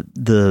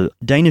the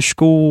Danish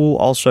school,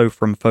 also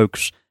from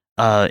folks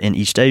in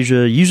East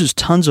Asia, uses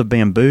tons of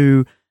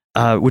bamboo,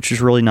 which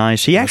is really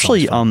nice. He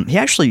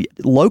actually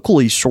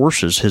locally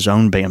sources his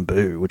own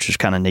bamboo, which is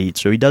kind of neat.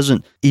 So he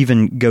doesn't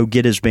even go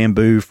get his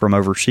bamboo from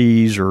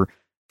overseas or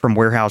from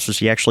warehouses.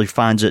 He actually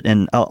finds it,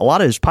 and a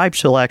lot of his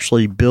pipes, he'll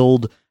actually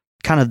build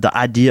kind of the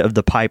idea of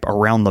the pipe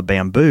around the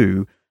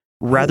bamboo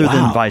rather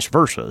than vice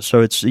versa. So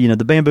it's,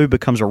 the bamboo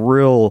becomes a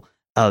real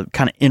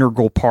kind of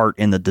integral part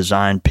in the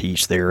design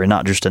piece there, and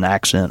not just an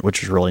accent,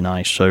 which is really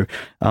nice. So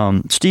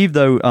Steve,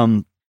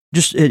 though,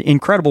 just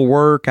incredible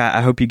work.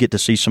 I hope you get to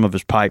see some of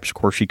his pipes. Of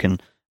course, you can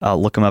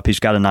look him up. He's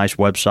got a nice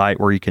website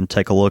where you can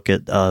take a look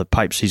at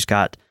pipes he's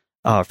got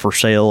for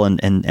sale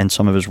and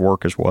some of his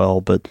work as well,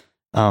 but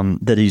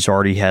that he's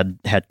already had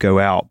go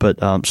out. But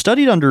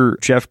studied under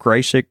Jeff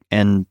Grasick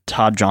and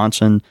Todd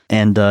Johnson,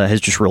 and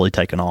has just really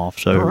taken off.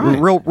 So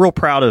real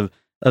proud of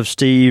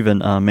Steve, and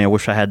man, I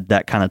wish I had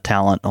that kind of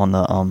talent on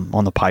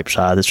the pipe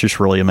side. It's just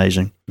really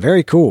amazing.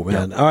 Very cool,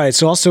 man. Yeah. All right,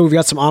 so also we've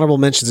got some honorable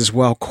mentions as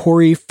well.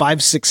 Corey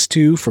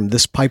 562 from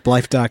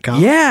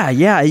thispipelife.com. Yeah.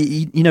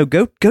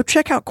 Go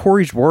check out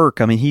Corey's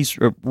work. I mean, he's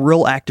a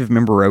real active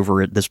member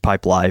over at This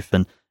Pipe Life,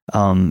 and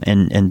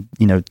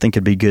think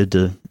it'd be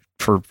good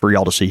for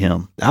y'all to see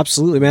him.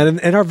 Absolutely, man.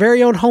 And our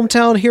very own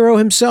hometown hero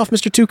himself,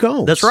 Mr. Two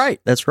Combs. That's right.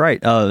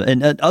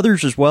 And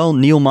others as well.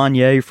 Neil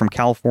Monnier from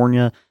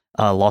California,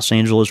 Los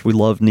Angeles. We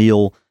love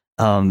Neil.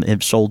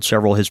 Have sold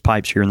several of his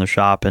pipes here in the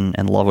shop,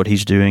 and love what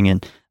he's doing.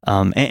 And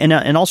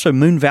also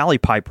Moon Valley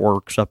Pipe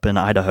Works up in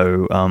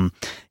Idaho.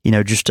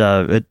 Just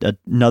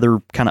another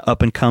kind of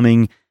up and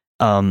coming,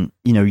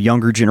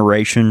 younger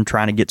generation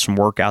trying to get some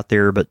work out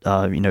there, but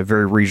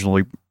very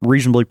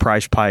reasonably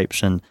priced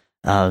pipes, and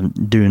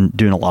doing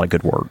a lot of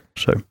good work.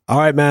 So all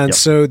right, man. Yep.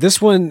 So this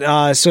one,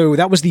 so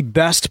that was the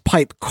best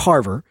pipe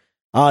carver.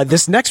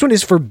 This next one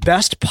is for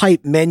best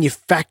pipe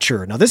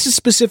manufacturer. Now, this is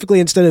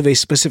specifically, instead of a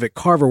specific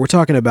carver, we're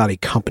talking about a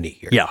company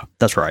here. Yeah,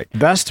 that's right.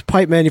 Best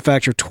pipe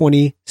manufacturer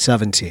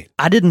 2017.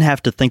 I didn't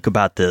have to think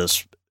about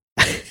this.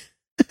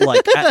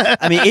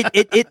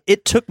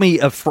 It took me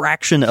a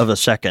fraction of a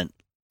second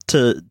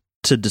to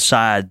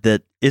decide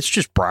that it's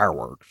just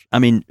Briarworks. I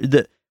mean,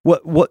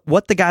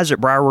 what the guys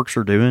at Briarworks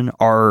are doing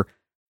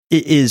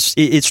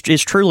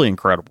it's truly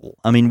incredible.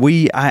 I mean,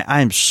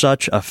 I am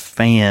such a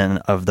fan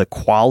of the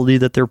quality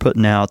that they're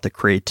putting out, the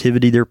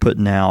creativity they're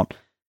putting out,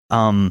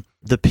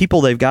 the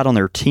people they've got on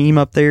their team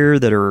up there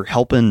that are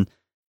helping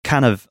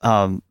kind of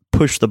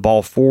push the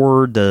ball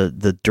forward,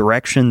 the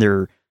direction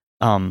their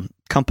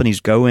companies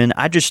go in.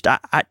 I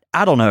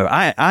don't know.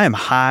 I am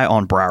high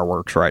on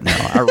Briarworks right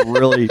now. I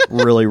really,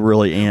 really,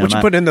 really am. What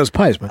you putting in those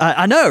pipes, man?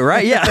 I know,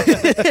 right? Yeah.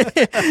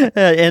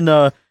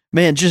 And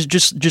man,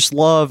 just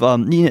love.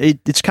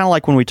 It's kind of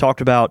like when we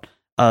talked about,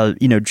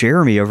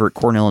 Jeremy over at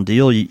Cornell and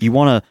Deal. You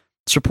want to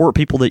support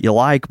people that you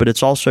like, but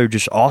it's also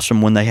just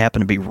awesome when they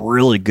happen to be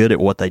really good at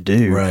what they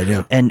do. Right.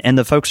 Yeah. And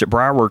the folks at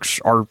Briarworks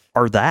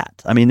are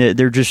that. I mean,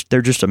 they're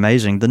just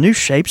amazing. The new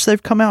shapes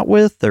they've come out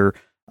with, they're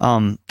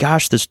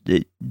it's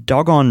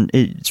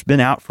been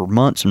out for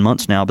months and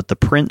months now, but the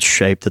Prince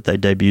shape that they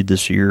debuted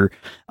this year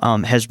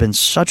has been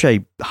such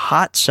a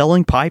hot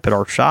selling pipe at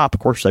our shop. Of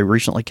course, they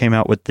recently came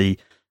out with the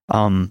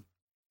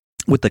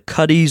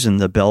Cuddies and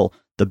the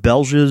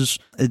Belges.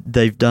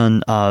 They've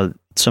done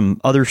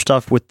some other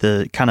stuff with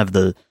the kind of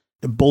the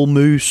Bull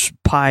Moose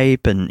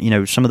pipe,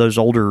 and some of those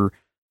older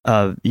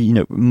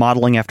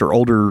modeling after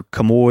older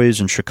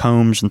Camoys and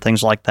Chacombs and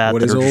things like that.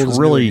 That are just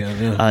really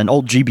and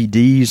old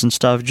GBDs and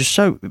stuff. Just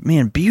so,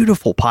 man,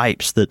 beautiful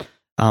pipes that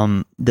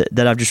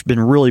I've just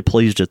been really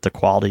pleased at the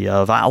quality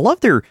of. I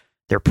love their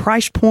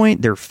price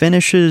point, their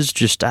finishes.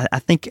 Just I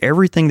think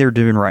everything they're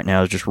doing right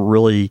now is just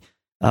really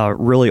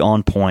really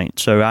on point.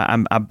 So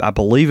I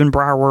believe in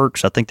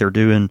Briarworks. I think they're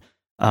doing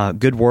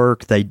good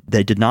work. They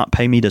did not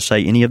pay me to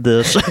say any of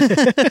this,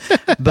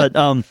 but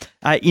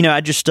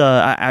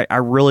I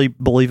really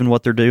believe in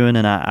what they're doing,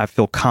 and I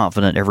feel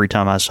confident every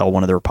time I sell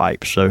one of their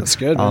pipes. So that's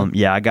good.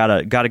 I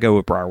gotta go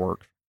with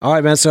Briarworks. All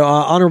right, man. So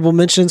honorable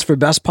mentions for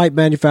best pipe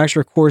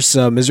manufacturer, of course,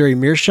 Missouri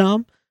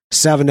Meerschaum,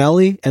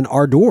 Savinelli, and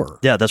Ardor.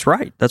 Yeah, that's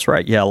right.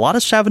 Yeah, a lot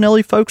of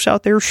Savinelli folks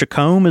out there.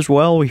 Chacombe as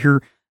well. We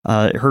heard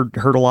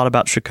a lot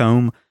about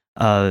Chacombe,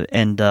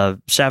 and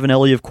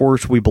Savinelli, of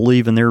course. We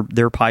believe in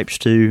their pipes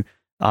too.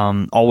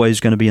 Always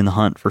going to be in the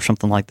hunt for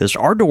something like this.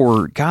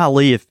 Ardor,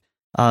 golly, if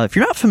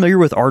you're not familiar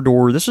with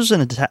Ardor, this is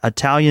an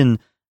Italian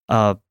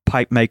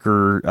pipe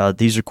maker.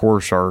 These, of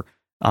course, are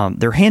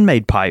they're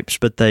handmade pipes,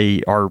 but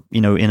they are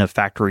in a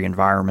factory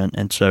environment,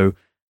 and so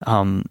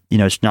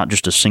it's not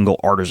just a single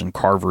artisan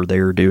carver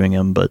there doing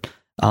them. But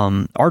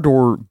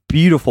Ardor,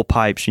 beautiful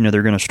pipes.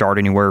 They're going to start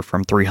anywhere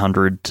from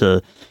 $300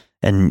 to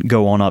and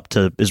go on up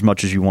to as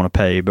much as you want to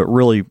pay, but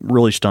really,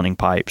 really stunning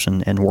pipes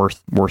and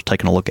worth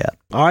taking a look at.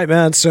 All right,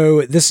 man.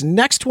 So this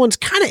next one's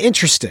kind of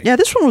interesting. Yeah,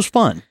 this one was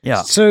fun.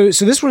 Yeah. So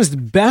this one is the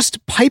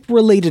best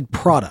pipe-related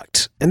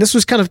product, and this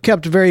was kind of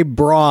kept very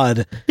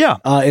broad. Yeah.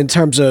 In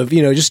terms of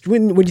just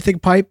when you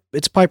think pipe,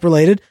 it's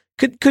pipe-related.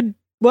 It could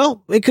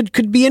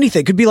be anything.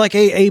 It could be like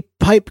a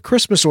pipe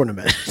Christmas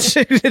ornament.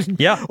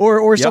 Yeah.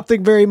 Or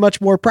something very much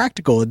more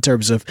practical in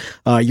terms of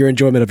your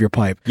enjoyment of your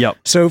pipe. Yep.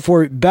 So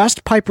for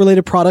best pipe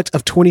related product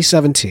of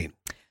 2017.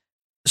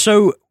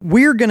 So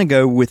we're going to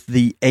go with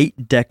the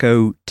 8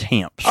 Deco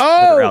tamps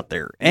that are out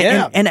there.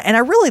 And I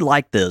really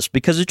like this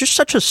because it's just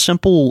such a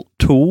simple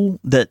tool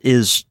that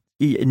is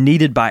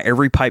needed by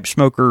every pipe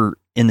smoker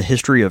in the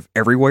history of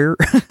everywhere.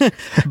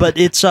 But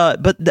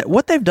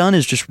what they've done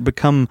is just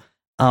become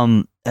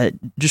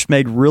just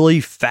made really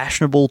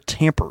fashionable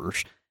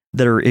tampers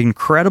that are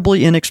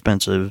incredibly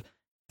inexpensive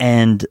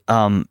and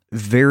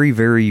very,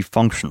 very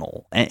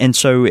functional. And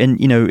so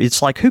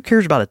it's like, who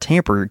cares about a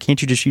tamper?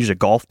 Can't you just use a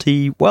golf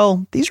tee?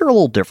 Well, these are a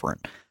little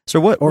different.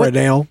 So a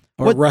nail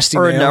or a rusty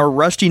nail. Or a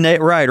rusty nail,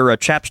 right, or a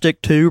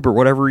chapstick tube or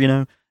whatever,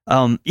 the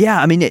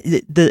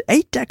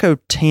 8 Deco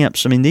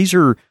tamps, these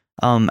are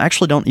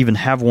actually don't even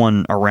have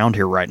one around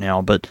here right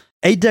now, but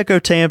 8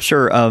 Deco tamps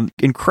are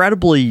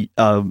incredibly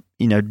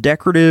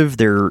decorative.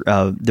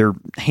 They're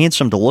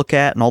handsome to look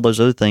at and all those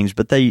other things,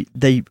 but they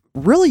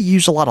really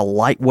use a lot of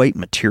lightweight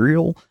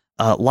material,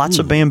 lots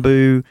of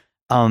bamboo.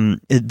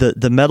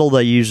 The metal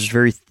they use is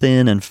very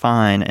thin and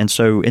fine, and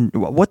so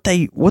what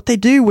they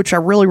do, which I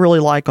really, really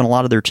like on a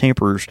lot of their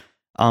tampers,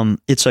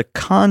 it's a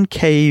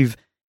concave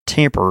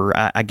tamper.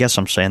 I guess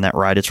I'm saying that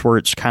right. It's where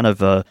it's kind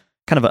of an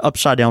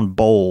upside down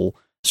bowl,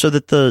 so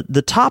that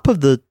the top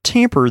of the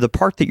tamper, the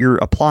part that you're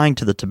applying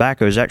to the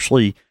tobacco, is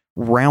actually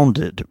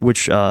rounded,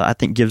 which I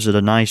think gives it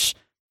a nice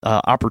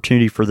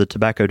opportunity for the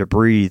tobacco to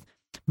breathe.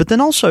 But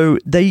then also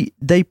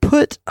they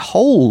put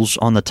holes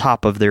on the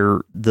top of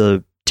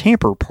the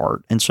tamper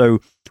part, and so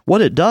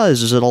what it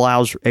does is it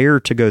allows air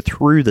to go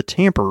through the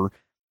tamper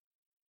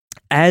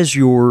as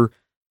you're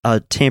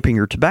tamping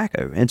your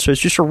tobacco, and so it's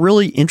just a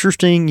really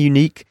interesting,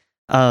 unique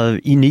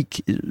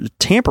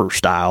tamper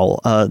style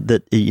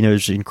that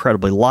is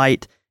incredibly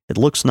light. It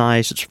looks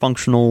nice. It's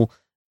functional,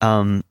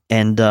 and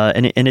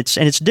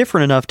it's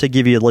different enough to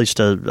give you at least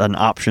an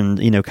option.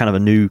 Kind of a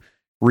new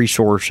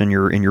resource in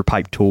your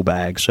pipe tool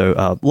bag.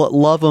 So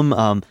love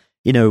them.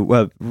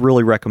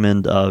 Really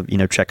recommend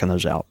checking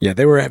those out. Yeah,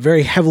 they were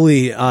very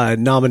heavily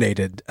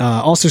nominated.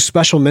 Also,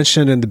 special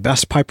mention in the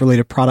best pipe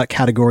related product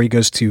category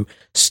goes to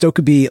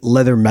Stokeby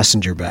Leather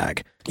Messenger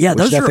Bag. Yeah,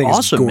 those are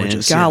awesome,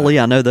 man. Golly,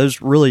 I know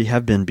those really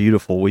have been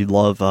beautiful. We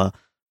love the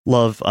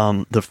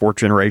 4th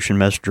generation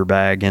messenger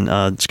bag, and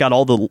it's got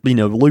all the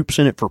loops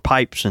in it for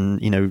pipes and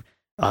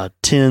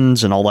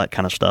tins and all that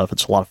kind of stuff.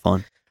 It's a lot of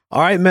fun.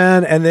 All right,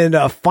 man, and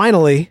then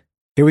finally,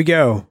 here we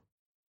go.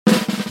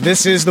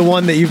 This is the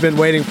one that you've been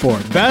waiting for.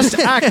 Best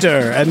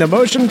actor and the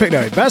motion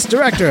picture. Best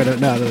director.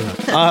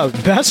 No.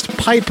 Best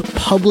pipe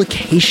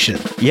publication.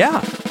 Yeah,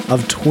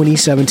 of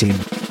 2017.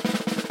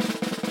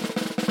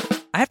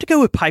 I have to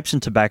go with Pipes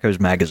and Tobacco's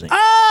magazine.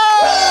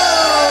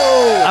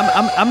 Oh!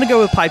 I'm going to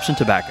go with Pipes and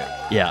Tobacco.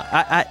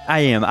 Yeah, I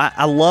am.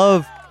 I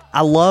love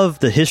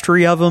the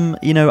history of them.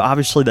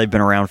 Obviously they've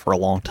been around for a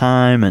long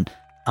time, and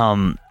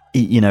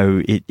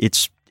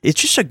it's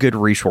just a good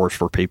resource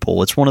for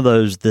people. It's one of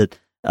those that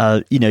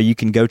you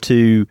can go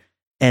to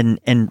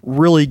and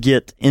really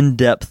get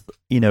in-depth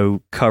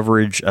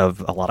coverage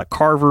of a lot of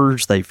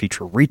carvers. They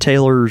feature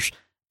retailers.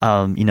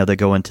 They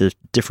go into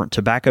different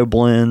tobacco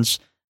blends.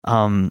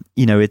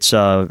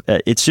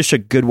 It's just a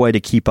good way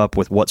to keep up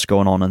with what's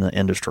going on in the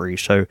industry.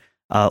 So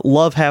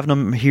love having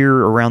them here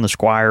around the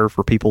Squire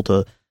for people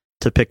to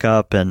pick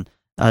up and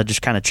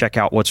just kind of check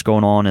out what's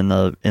going on in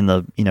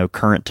the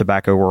current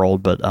tobacco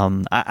world. But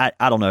I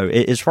don't know,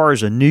 as far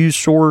as a news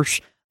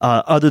source,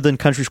 other than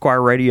Country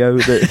Squire Radio,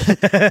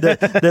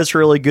 that's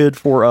really good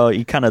for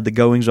kind of the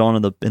goings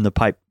on in the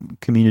pipe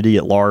community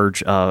at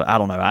large. I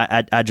don't know.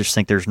 I just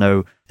think there's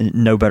no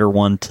better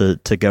one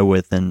to go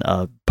with than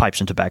Pipes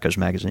and Tobaccos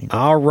magazine.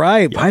 All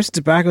right, yeah. Pipes and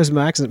Tobaccos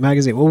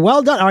magazine.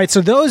 Well done. All right,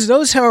 so those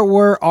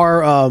were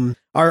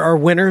our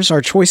winners,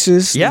 our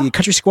choices. Yeah. The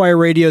Country Squire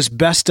Radio's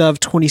Best of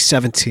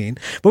 2017.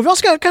 But we've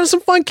also got kind of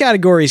some fun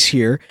categories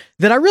here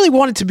that I really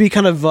wanted to be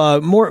kind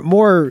of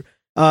more.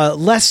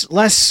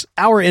 Less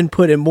our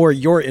input and more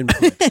your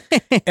input.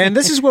 And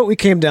this is what we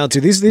came down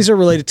to. These are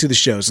related to the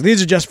show. So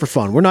these are just for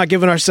fun. We're not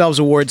giving ourselves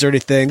awards or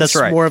anything. That's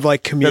right. It's more of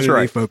like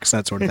community focus,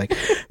 that sort of thing.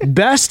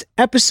 Best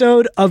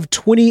episode of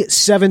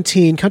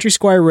 2017 Country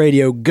Squire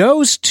Radio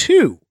goes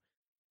to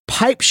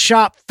Pipe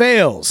Shop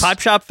Fails. Pipe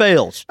Shop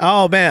Fails.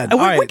 Oh, man. We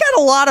got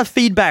a lot of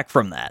feedback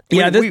from that.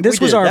 Yeah,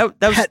 this was our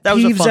Pet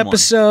Peeves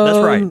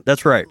episode.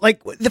 That's right.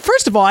 Like,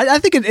 first of all, I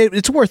think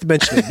it's worth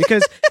mentioning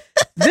because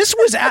this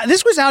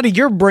was out of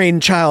your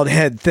brainchild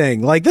head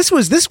thing. Like, this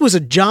was a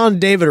John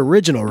David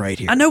original right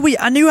here.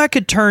 I knew I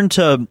could turn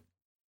to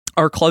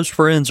our close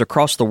friends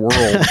across the world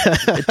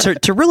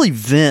to really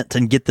vent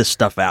and get this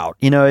stuff out.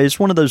 You know, it's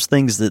one of those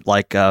things that,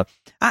 like,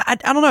 I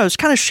don't know. It's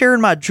kind of sharing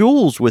my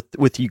jewels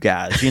with you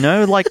guys. You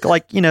know, like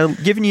you know,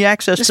 giving you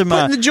access just to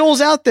my putting the jewels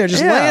out there,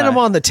 just laying them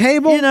on the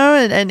table. You know,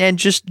 and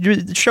just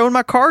showing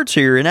my cards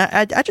here, and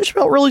I just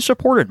felt really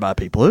supported by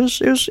people.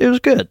 It was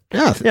good.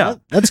 Yeah,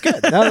 that's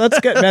good. That's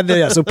good, man.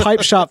 Yeah, so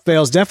Pipe Shop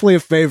Fails, definitely a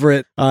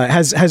favorite.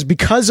 Has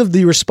because of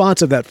the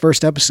response of that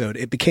first episode,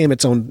 it became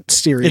its own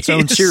series.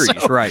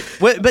 Right?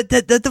 But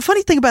the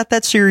funny thing about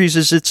that series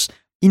is it's,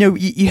 you know,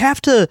 you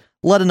have to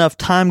let enough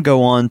time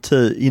go on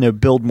to, you know,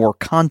 build more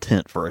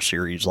content for a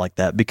series like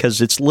that, because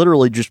it's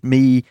literally just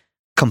me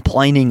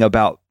complaining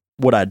about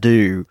what I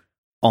do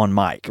on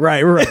mic. Right.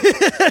 you gotta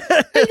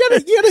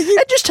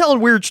and just telling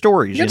weird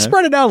stories. You gotta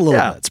spread it out a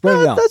little bit. Spread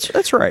it out.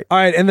 That's right. All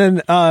right, and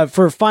then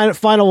for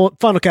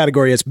final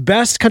category, it's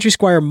Best Country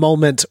Squire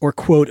Moment or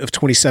Quote of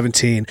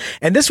 2017.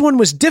 And this one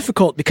was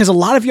difficult because a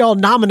lot of y'all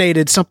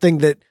nominated something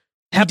that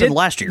happened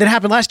last year.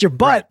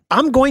 But right.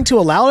 I'm going to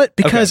allow it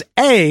because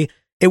A,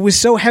 it was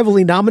so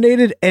heavily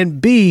nominated, and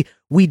B,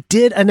 we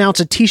did announce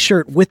a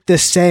T-shirt with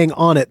this saying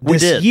on it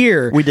this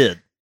year. We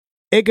did.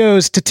 It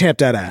goes to Tamp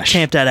That Ash.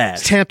 Tamp That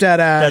Ash. Tamp That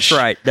Ash.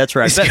 That's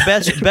right.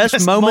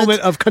 Best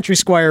moment of Country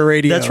Squire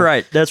Radio. That's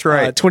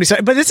right.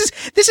 27. But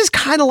this is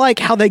kind of like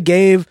how they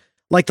gave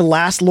like the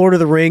last Lord of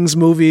the Rings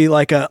movie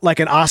like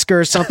an Oscar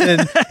or something,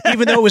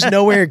 even though it was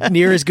nowhere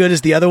near as good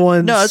as the other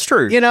ones. No, that's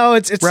true. You know,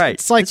 it's right.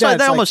 It's like they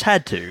almost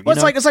had to. Well,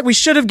 it's like we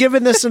should have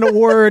given this an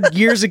award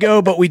years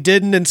ago, but we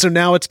didn't, and so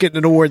now it's getting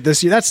an award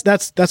this year. That's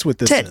what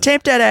this is.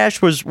 Tamp That Ash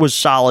was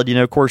solid. You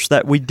know, of course,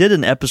 that we did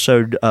an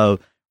episode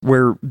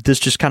where this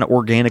just kind of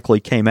organically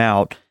came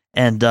out,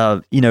 and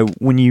you know,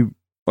 when you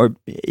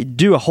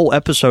do a whole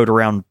episode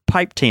around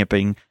pipe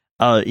tamping.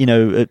 You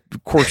know,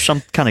 of course,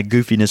 some kind of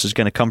goofiness is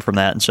going to come from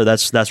that, and so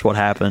that's what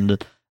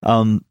happened.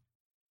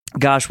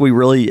 Gosh, we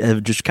really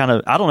have just kind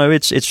of, I don't know,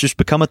 it's just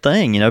become a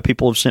thing. You know,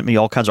 people have sent me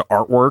all kinds of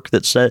artwork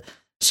that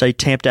say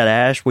Tamp That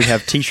Ash. We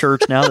have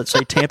T-shirts now that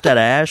say Tamp That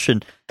Ash,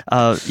 and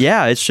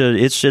yeah, it's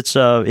just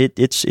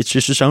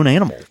its own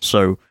animal.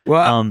 So,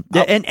 well,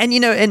 and you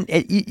know, and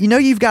you know,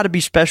 you've got to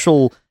be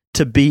special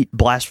to beat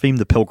Blaspheme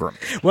the Pilgrim.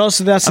 Well,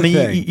 so that's the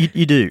thing.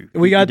 You do.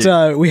 We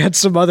had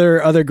some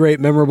other great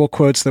memorable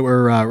quotes that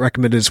were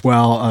recommended as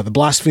well. The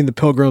Blaspheme the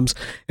Pilgrims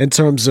in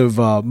terms of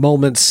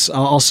moments.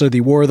 Also,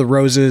 the War of the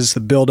Roses,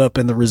 the build up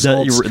and the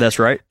results. That's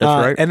right.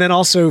 That's right. And then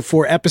also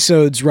for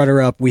episodes runner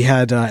up, we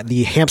had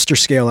the hamster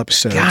scale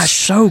episodes. Gosh,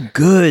 so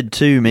good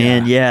too,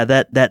 man. Yeah,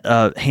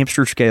 that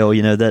hamster scale.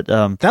 You know that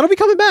that'll be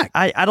coming back.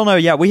 I don't know.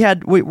 Yeah,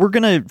 we're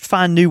gonna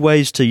find new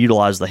ways to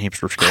utilize the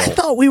hamster scale. I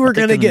thought we were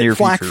gonna get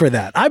flack for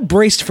that. I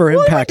braced for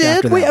impact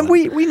after that.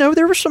 We know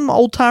there were some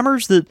old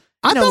timers that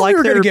I thought we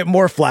were going to get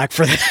more flack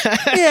for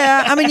that.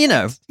 Yeah, I mean, you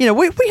know,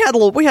 we had a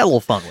little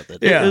fun with it.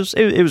 Yeah.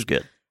 It was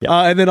good.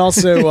 Yeah. And then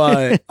also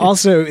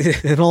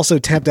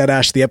Tamp That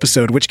Ash, the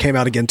episode, which came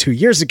out again 2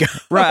 years ago.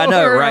 Right, I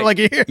know, right? Like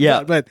a year.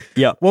 Yeah, but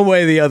one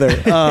way or the other.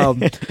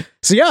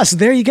 So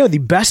there you go. The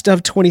best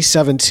of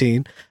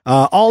 2017.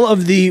 All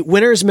of the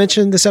winners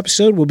mentioned this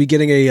episode will be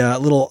getting a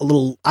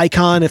little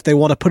icon if they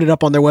want to put it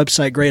up on their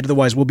website. Great.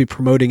 Otherwise, we'll be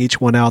promoting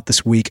each one out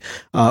this week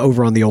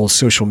over on the old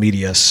social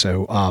media.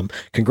 So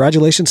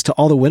congratulations to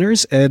all the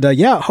winners. And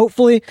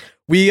hopefully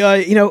we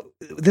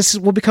this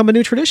will become a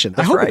new tradition.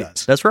 I hope it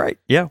does. That's right.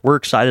 Yeah, we're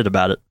excited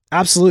about it.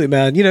 Absolutely,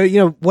 man. You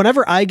know,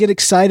 whenever I get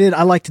excited,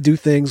 I like to do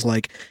things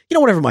like,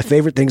 whatever my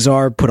favorite things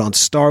are, put on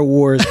Star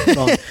Wars, put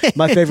on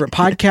my favorite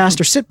podcast,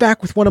 or sit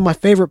back with one of my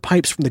favorite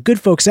pipes from the good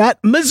folks at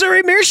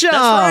Missouri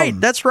Meerschaum.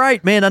 That's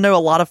right, man. I know a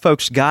lot of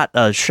folks got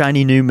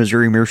shiny new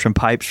Missouri Meerschaum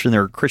pipes in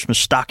their Christmas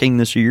stocking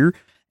this year.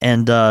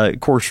 And, of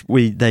course,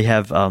 they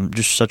have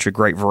just such a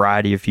great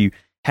variety. If you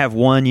have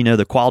one, you know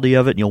the quality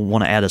of it, and you'll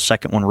want to add a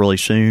second one really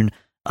soon.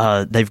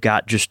 They've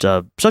got just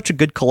such a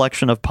good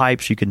collection of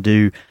pipes. You can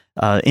do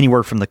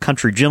anywhere from the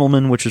Country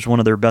Gentleman, which is one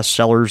of their best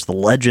sellers, the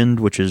Legend,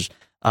 which is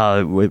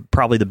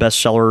probably the best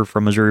seller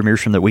from Missouri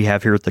Meerschaum that we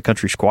have here at the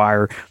Country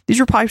Squire. These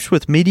are pipes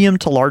with medium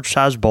to large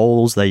size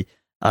bowls. They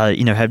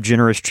have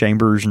generous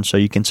chambers, and so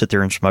you can sit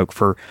there and smoke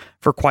for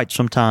quite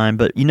some time.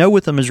 But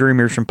with a Missouri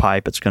Meerschaum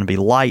pipe, it's going to be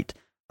light,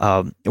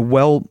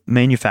 well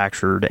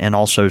manufactured, and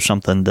also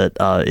something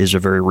that is a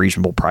very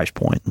reasonable price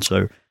point. And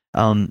so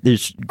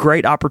there's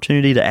great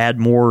opportunity to add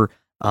more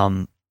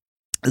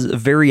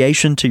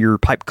variation to your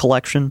pipe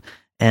collection,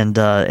 and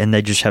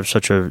they just have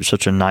such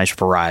a nice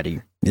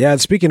variety. Yeah,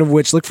 and speaking of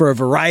which, look for a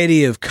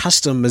variety of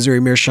custom Missouri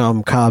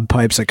Meerschaum cob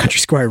pipes at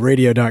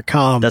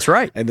countrysquireradio.com. That's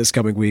right. And this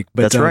coming week.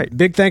 But, that's right.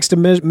 Big thanks to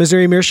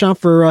Missouri Meerschaum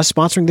for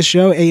sponsoring the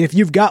show. And if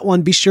you've got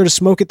one, be sure to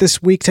smoke it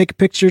this week. Take a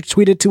picture,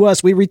 tweet it to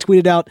us. We retweet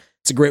it out.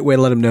 It's a great way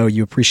to let them know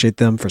you appreciate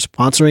them for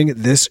sponsoring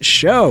this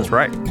show. That's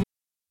right.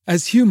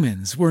 As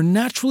humans, we're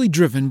naturally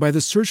driven by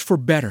the search for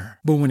better.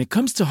 But when it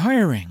comes to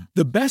hiring,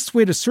 the best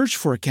way to search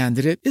for a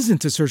candidate isn't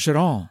to search at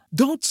all.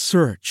 Don't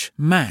search,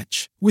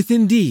 match with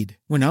Indeed.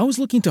 When I was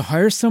looking to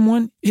hire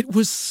someone, it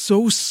was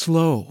so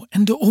slow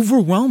and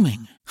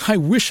overwhelming. I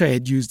wish I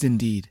had used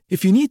Indeed.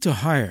 If you need to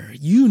hire,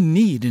 you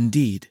need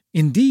Indeed.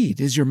 Indeed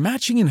is your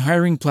matching and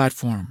hiring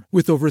platform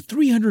with over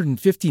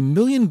 350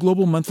 million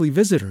global monthly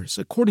visitors,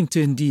 according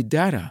to Indeed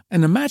data,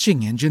 and a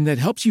matching engine that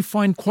helps you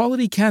find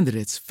quality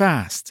candidates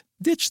fast.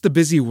 Ditch the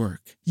busy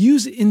work.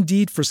 Use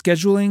Indeed for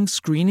scheduling,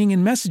 screening,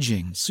 and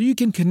messaging so you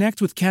can connect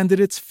with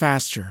candidates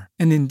faster.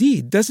 And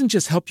Indeed doesn't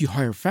just help you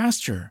hire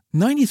faster.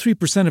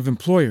 93% of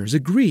employers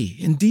agree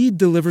Indeed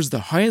delivers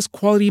the highest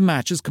quality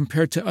matches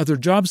compared to other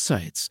job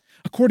sites,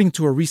 according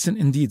to a recent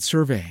Indeed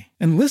survey.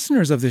 And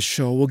listeners of this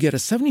show will get a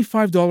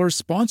 $75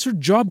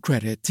 sponsored job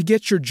credit to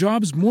get your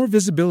jobs more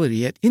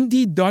visibility at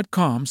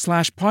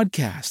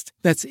Indeed.com/podcast.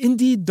 That's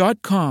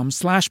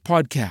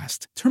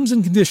Indeed.com/podcast. Terms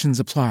and conditions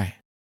apply.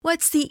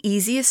 What's the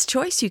easiest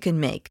choice you can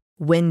make?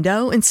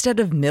 Window instead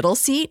of middle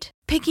seat?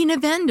 Picking a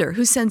vendor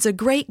who sends a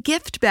great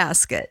gift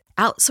basket?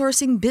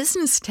 Outsourcing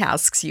business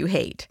tasks you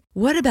hate?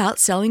 What about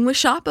selling with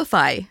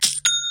Shopify?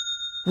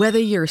 Whether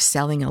you're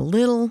selling a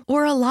little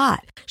or a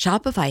lot,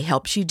 Shopify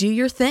helps you do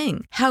your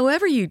thing,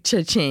 however you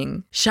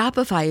cha-ching.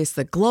 Shopify is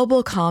the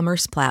global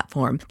commerce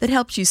platform that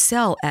helps you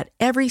sell at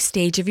every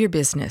stage of your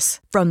business.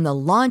 From the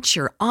launch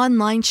your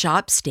online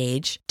shop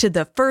stage to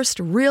the first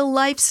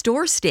real-life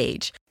store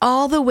stage,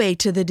 all the way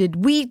to the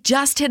did we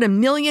just hit 1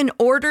 million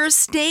orders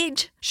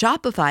stage.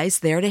 Shopify's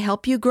there to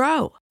help you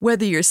grow.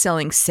 Whether you're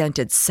selling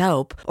scented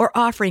soap or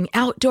offering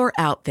outdoor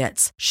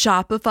outfits,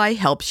 Shopify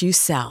helps you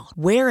sell.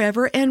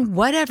 Wherever and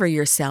whatever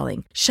you're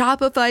selling,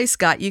 Shopify's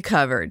got you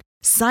covered.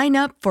 Sign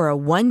up for a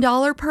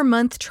 $1 per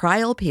month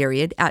trial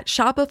period at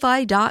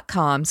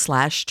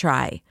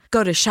shopify.com/try.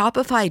 Go to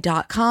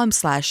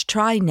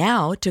shopify.com/try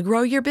now to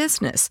grow your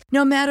business,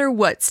 no matter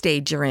what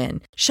stage you're in.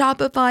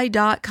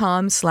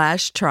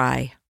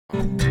 Shopify.com/try.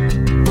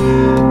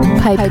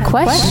 Pipe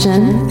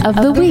question of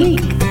the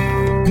week.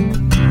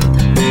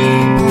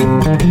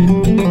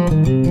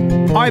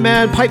 All right,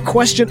 man. Pipe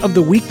question of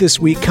the week this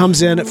week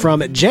comes in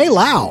from Jay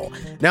Lau.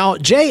 Now,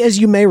 Jay, as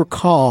you may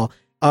recall,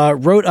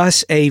 wrote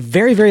us a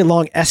very, very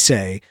long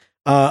essay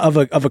of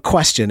a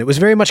question. It was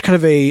very much kind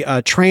of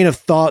a train of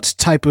thought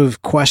type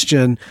of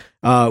question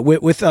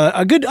with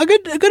a good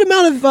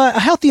amount of a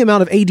healthy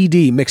amount of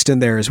ADD mixed in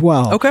there as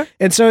well. Okay.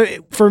 And so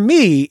for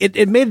me,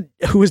 it made,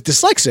 who was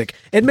dyslexic,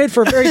 it made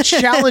for a very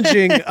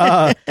challenging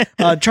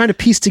trying to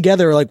piece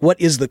together like what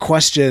is the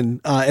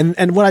question.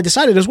 And what I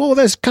decided is, well,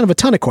 there's kind of a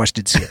ton of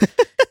questions here.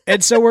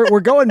 And so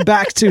we're going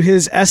back to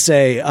his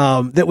essay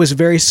that was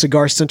very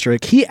cigar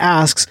centric. He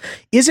asks,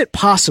 is it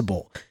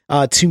possible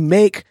to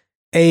make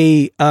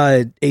a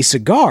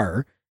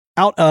cigar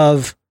out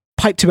of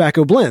pipe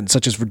tobacco blends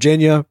such as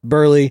Virginia,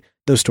 Burley,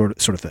 those sort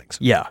of things?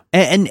 Yeah,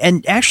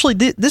 and actually,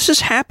 this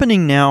is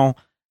happening now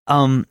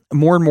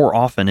more and more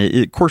often.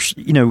 Of course,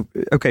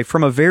 okay,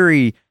 from a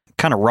very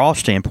kind of raw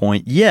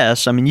standpoint,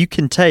 yes. I mean, you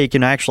can take,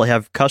 and I actually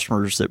have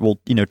customers that will,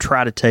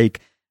 try to take,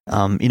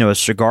 a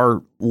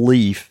cigar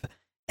leaf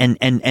and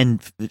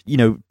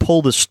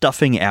pull the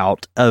stuffing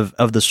out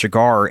of the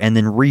cigar and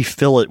then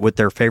refill it with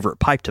their favorite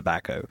pipe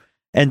tobacco.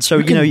 And so,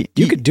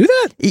 you could do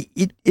that.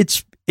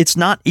 It's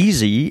not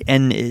easy,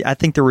 and I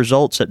think the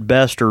results at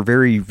best are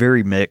very,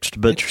 very mixed.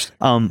 But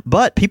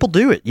people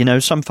do it.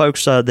 Some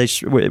folks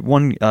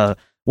one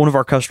of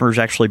our customers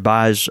actually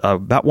buys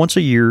about once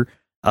a year.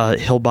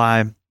 He'll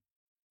buy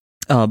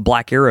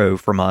Black Arrow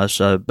from us,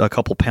 a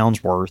couple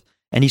pounds worth,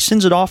 and he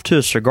sends it off to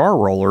a cigar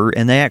roller,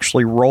 and they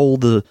actually roll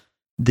the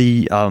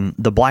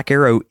Black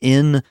Arrow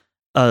in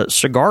a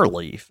cigar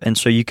leaf, and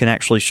so you can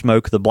actually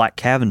smoke the Black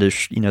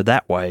Cavendish,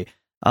 that way.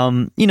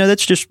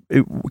 That's just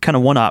kind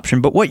of one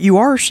option. But what you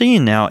are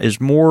seeing now is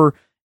more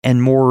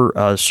and more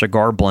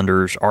cigar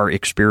blenders are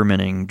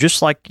experimenting,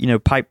 just like,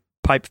 pipe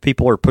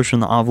people are pushing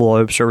the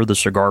envelope, so are the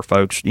cigar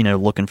folks,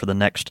 looking for the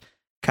next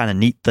kind of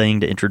neat thing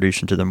to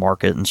introduce into the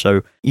market. And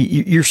so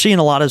you're seeing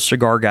a lot of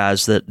cigar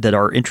guys that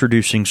are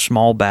introducing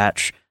small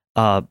batch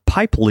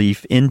pipe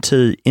leaf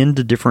into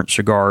different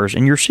cigars.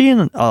 And you're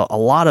seeing a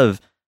lot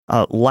of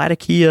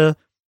Latakia,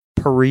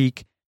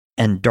 Perique,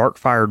 and dark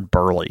fired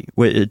burley.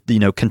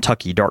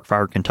 Kentucky dark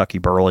fired Kentucky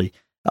burley.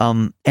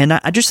 And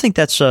I just think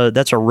that's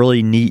a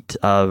really neat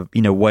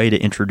way to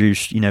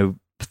introduce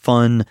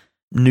fun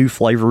new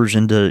flavors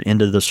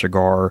into the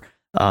cigar.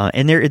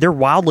 And they're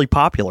wildly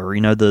popular.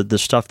 The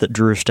stuff that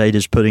Drew Estate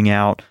is putting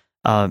out.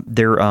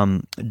 Their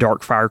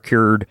dark fire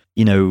cured,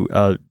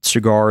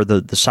 cigar.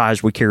 The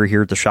size we carry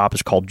here at the shop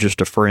is called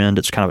Just a Friend.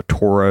 It's kind of a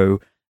Toro,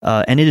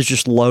 and it is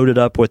just loaded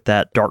up with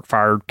that dark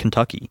fired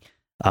Kentucky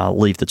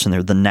leaf that's in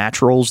there. The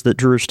naturals that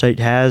Drew Estate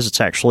has,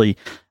 it's actually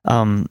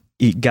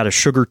you got a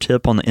sugar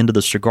tip on the end of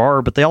the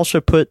cigar, but they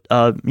also put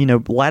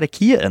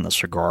Latakia in the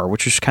cigar,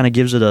 which just kind of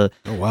gives it a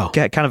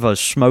kind of a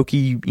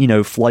smoky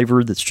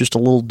flavor that's just a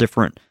little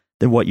different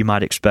than what you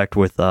might expect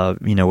with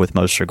with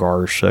most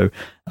cigars. So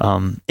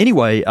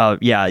anyway,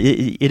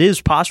 it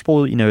is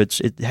possible.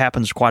 It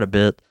happens quite a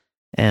bit,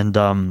 and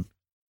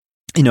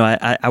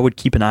I would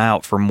keep an eye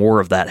out for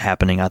more of that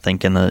happening. I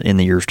think in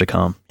the years to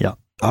come. Yeah.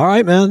 All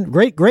right, man.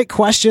 Great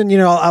question.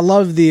 I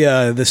love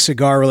the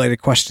cigar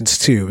related questions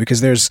too,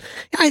 because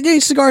I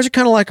think cigars are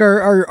kind of like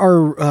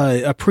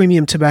our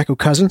premium tobacco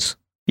cousins.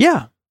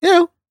 Yeah.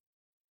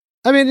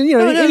 I mean,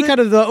 any kind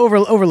of the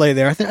overlay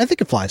there, I think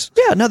it flies.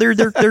 Yeah, no, they're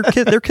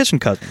kissing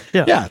cousins.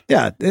 Yeah.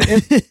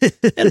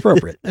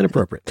 Inappropriate.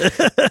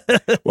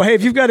 Well, hey,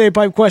 if you've got a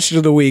pipe question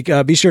of the week,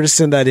 be sure to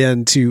send that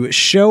in to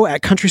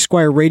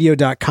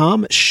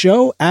show@countrysquireradio.com,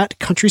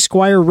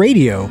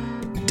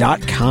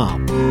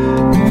 show@countrysquireradio.com.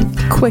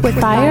 Quick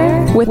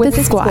fire with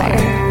the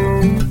Squire.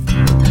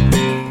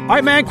 All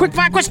right, man, quick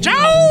fire question.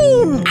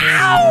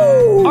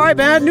 Ow! All right,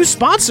 man, new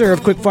sponsor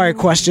of Quick Fire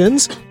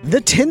Questions, the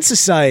Tin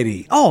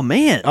Society. Oh,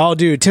 man. Oh,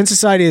 dude, Tin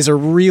Society is a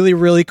really,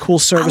 really cool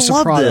service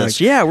and product.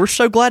 This. Yeah, we're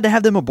so glad to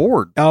have them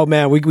aboard. Oh,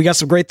 man, we got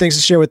some great things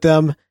to share with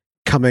them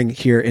coming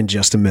here in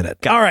just a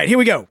minute. All right, here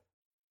we go.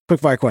 Quick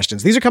Fire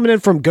Questions. These are coming in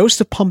from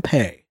Ghost of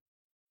Pompeii.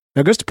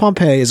 Now, Ghost of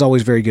Pompeii is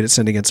always very good at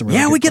sending in some really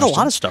good we get questions. A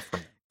lot of stuff from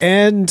them.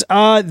 And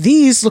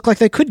these look like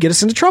they could get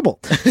us into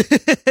trouble.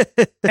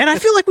 And I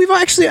feel like we've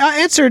actually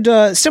answered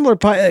similar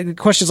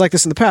questions like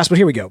this in the past, but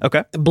here we go.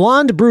 Okay.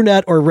 Blonde,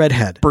 brunette, or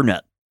redhead?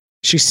 Brunette.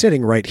 She's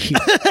sitting right here.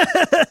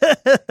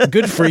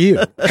 Good for you.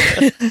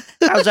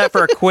 How's that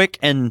for a quick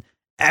and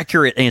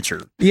accurate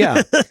answer?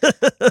 Yeah.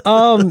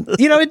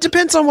 It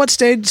depends on what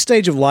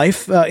stage of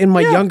life. In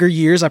my younger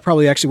years, I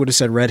probably actually would have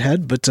said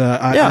redhead, but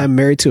I'm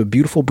married to a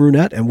beautiful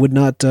brunette and would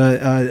not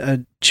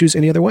choose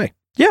any other way.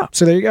 Yeah.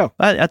 So there you go.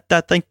 I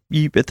think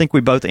we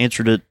both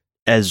answered it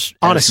as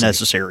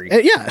necessary.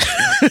 Yeah.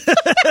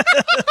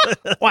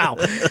 Wow.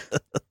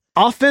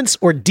 Offense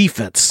or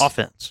defense?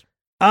 Offense.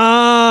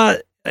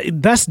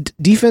 Best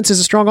defense is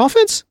a strong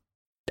offense?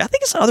 I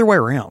think it's the other way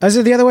around. Is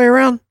it the other way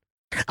around?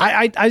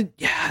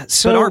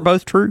 So but aren't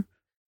both true?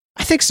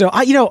 I think so.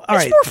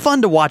 It's more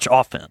fun to watch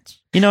offense.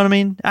 You know what I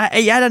mean?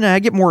 I don't know. I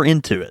get more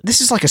into it.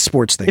 This is like a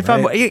sports thing.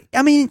 But it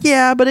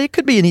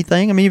could be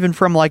anything. I mean, even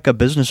from like a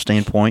business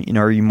standpoint,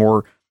 are you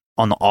more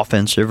on the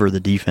offensive or the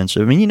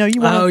defensive? I mean, you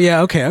want. Oh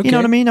yeah, okay. You know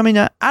what I mean? I mean,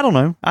 I don't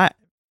know. I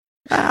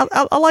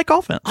like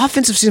offense.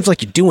 Offensive seems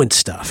like you're doing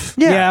stuff.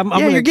 Yeah,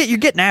 you're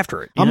getting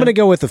after it. I'm going to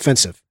go with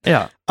offensive.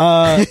 Yeah.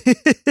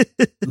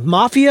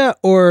 Mafia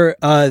or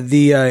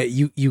the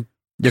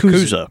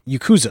Yakuza.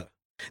 Yakuza.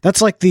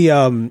 That's like the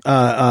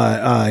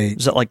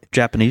is that like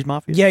Japanese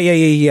mafia?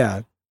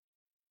 Yeah.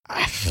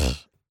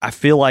 I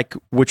feel like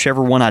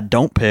whichever one I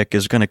don't pick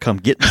is going to come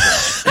get me.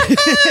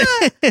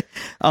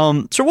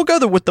 So we'll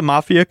go with the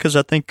mafia because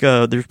I think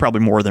there's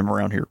probably more of them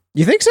around here.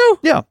 You think so?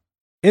 Yeah.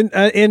 In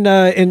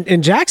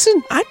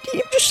Jackson? I'm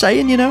just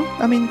saying,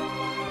 I mean,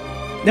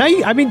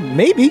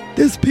 maybe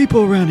there's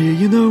people around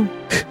here,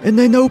 and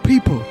they know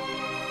people,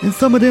 and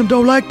some of them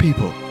don't like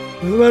people.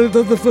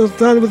 The first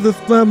time with this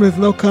family is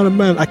no kind of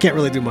man. I can't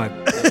really do mine.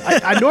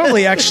 I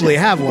normally actually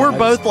have one. We're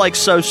both like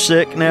so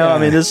sick now. Yeah. I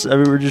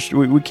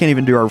mean, we can't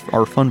even do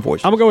our fun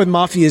voice. I'm gonna go with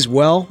Mafia as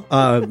well,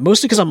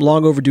 mostly because I'm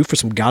long overdue for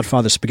some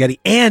Godfather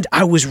spaghetti. And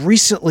I was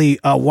recently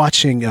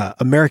watching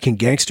American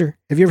Gangster.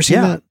 Have you ever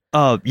seen that?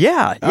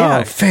 Yeah.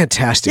 Oh,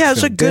 fantastic! Yeah,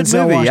 it's a good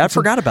Denzel movie. Washington. I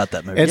forgot about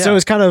that movie. And so it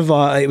was kind of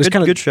a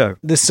good show.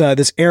 This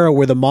era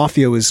where the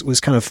mafia was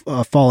kind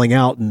of falling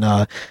out, and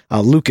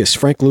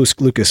Frank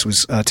Lucas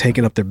was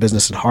taking up their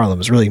business in Harlem. It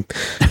was really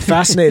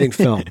fascinating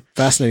film.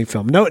 Fascinating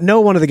film.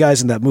 Know one of the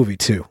guys in that movie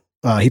too.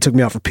 He took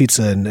me out for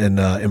pizza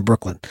in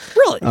Brooklyn.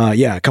 Really?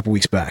 Yeah, a couple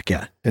weeks back.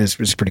 Yeah, it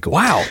was pretty cool.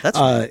 Wow, that's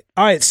all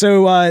right.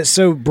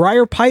 So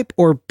briar pipe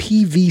or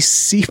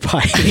PVC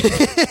pipe?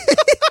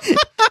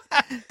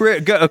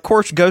 Of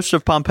course, Ghosts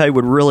of Pompeii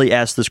would really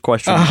ask this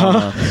question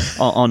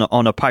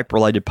on a pipe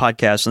related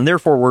podcast, and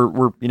therefore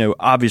we're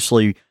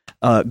obviously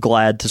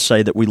glad to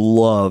say that we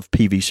love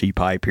PVC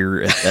pipe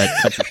here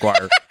at Country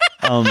Squire.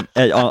 On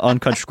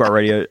Country Squire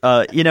Radio,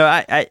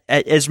 I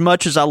as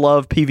much as I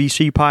love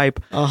PVC pipe,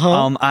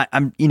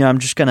 I'm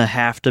just gonna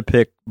have to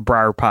pick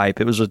briar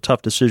pipe. It was a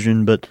tough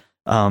decision, but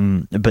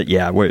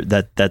yeah,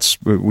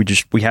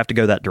 we have to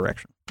go that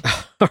direction.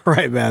 All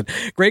right, man.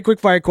 Great quick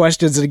fire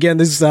questions, and again,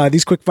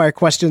 these quick fire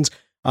questions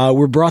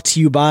we're brought to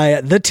you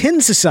by the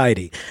Tin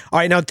Society. All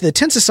right, now the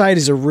Tin Society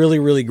is a really,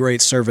 really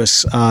great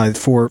service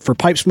for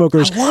pipe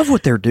smokers. I love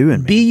what they're doing,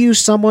 man. Be you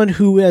someone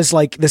who is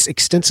like this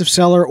extensive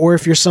seller, or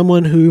if you're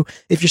someone who,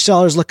 if your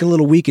seller is looking a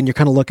little weak and you're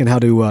kind of looking how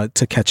to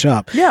catch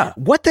up. Yeah.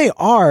 What they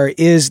are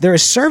is they're a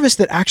service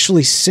that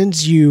actually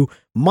sends you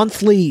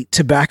monthly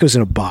tobaccos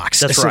in a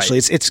box. That's essentially.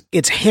 right.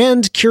 It's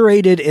hand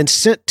curated and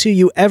sent to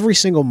you every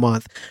single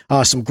month.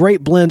 Some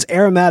great blends,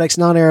 aromatics,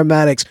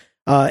 non-aromatics,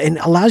 and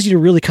allows you to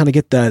really kind of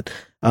get that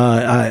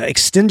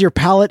extend your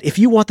palate. If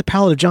you want the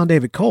palate of John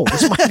David Cole,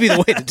 this might be the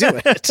way to do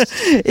it.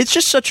 It's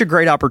just such a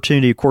great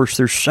opportunity. Of course,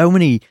 there's so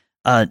many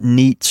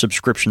neat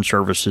subscription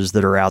services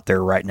that are out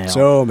there right now.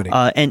 So many.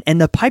 And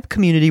the pipe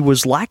community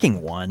was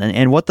lacking one.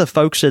 And what the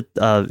folks at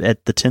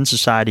the Tin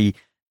Society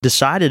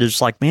decided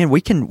is like, man,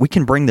 we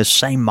can bring this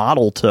same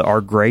model to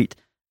our great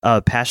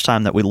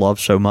pastime that we love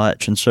so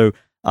much. And so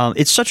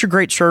it's such a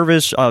great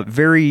service,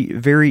 very,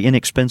 very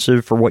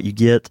inexpensive for what you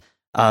get.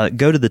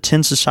 Go to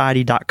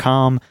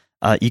thetinsociety.com.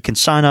 You can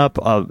sign up.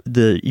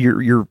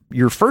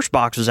 Your first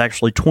box is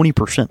actually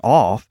 20%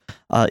 off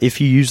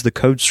if you use the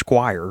code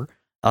Squire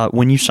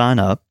when you sign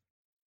up,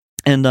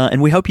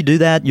 and we hope you do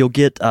that. You'll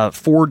get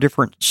 4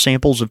 different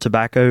samples of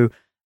tobacco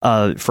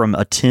from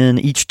a tin.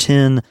 Each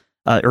tin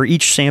or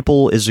each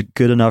sample is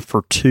good enough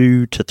for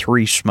 2 to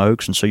 3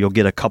 smokes, and so you'll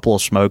get a couple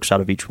of smokes out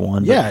of each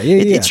one.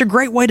 It's a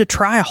great way to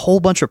try a whole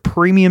bunch of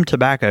premium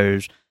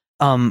tobaccos.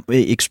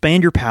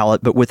 Expand your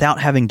palate, but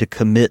without having to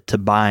commit to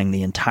buying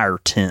the entire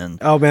tin.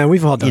 Oh man,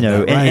 we've all done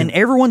that, right? And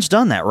everyone's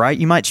done that, right?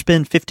 You might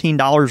spend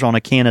 $15 on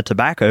a can of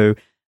tobacco,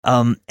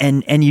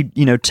 and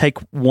you take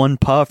one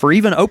puff, or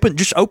even open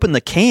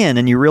the can,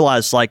 and you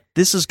realize like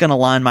this is going to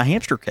line my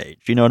hamster cage.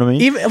 You know what I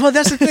mean? Well,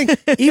 that's the thing.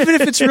 Even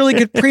if it's really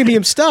good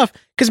premium stuff,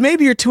 because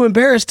maybe you're too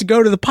embarrassed to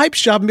go to the pipe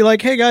shop and be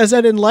like, "Hey guys,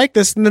 I didn't like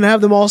this," and then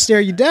have them all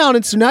stare you down,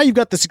 and so now you've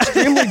got this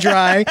extremely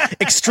dry,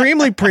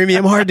 extremely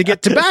premium, hard to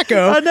get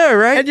tobacco. I know,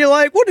 right? And you're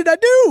like, "What did I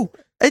do?"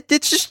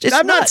 It's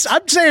nuts.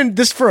 I'm saying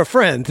this for a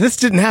friend. This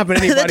didn't happen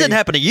to anybody. That didn't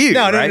happen to you.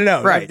 No, right?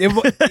 no. Right.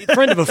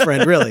 Friend of a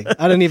friend, really.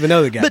 I didn't even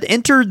know the guy. But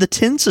enter the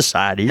Tin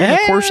Society. And of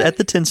course, at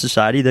the Tin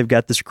Society, they've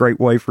got this great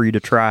way for you to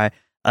try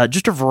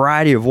just a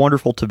variety of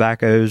wonderful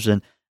tobaccos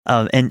and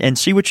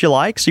see what you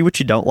like, see what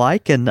you don't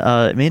like, and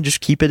man,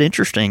 just keep it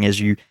interesting as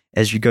you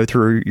go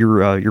through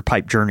your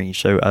pipe journey.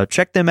 So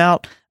check them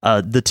out,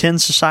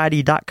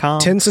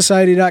 thetinsociety.com.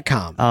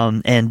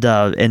 Tinsociety.com.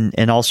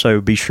 And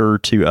also be sure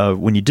to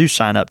when you do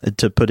sign up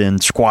to put in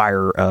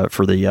Squire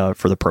for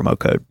the promo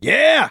code.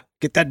 Yeah,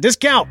 get that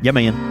discount. Yeah,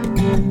 man.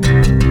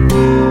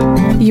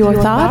 Your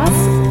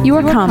thoughts,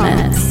 your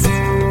comments,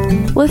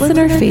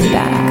 listener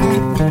feedback.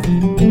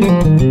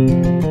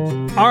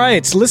 All right,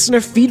 it's listener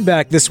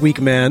feedback this week,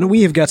 man.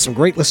 We have got some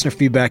great listener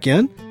feedback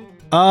in.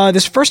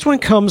 This first one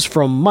comes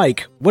from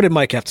Mike. What did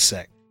Mike have to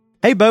say?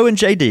 Hey, Bo and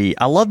JD,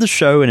 I love the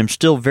show and am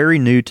still very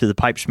new to the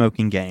pipe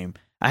smoking game.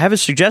 I have a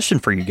suggestion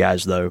for you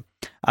guys, though.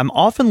 I'm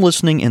often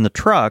listening in the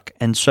truck,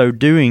 and in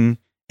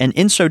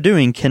so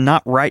doing,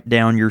 cannot write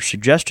down your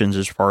suggestions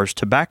as far as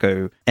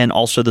tobacco and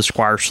also the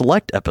Squire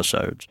Select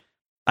episodes.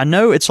 I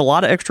know it's a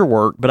lot of extra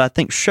work, but I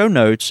think show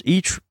notes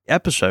each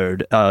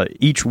episode,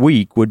 each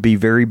week would be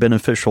very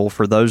beneficial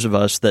for those of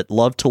us that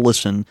love to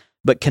listen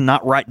but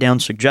cannot write down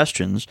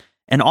suggestions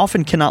and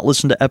often cannot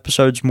listen to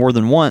episodes more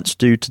than once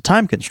due to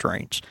time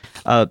constraints.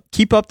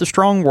 Keep up the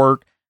strong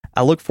work.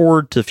 I look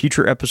forward to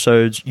future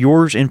episodes.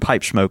 Yours in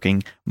pipe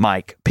smoking,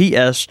 Mike.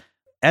 P.S.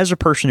 As a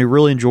person who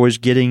really enjoys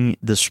getting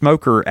the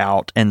smoker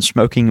out and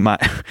smoking my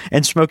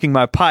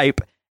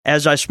pipe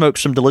as I smoke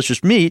some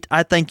delicious meat,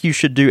 I think you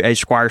should do a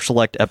Squire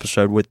Select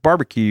episode with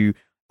barbecue.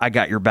 I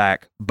got your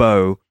back,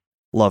 Bo.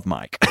 Love,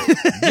 Mike.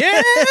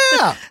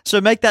 Yeah.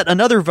 So make that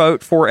another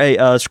vote for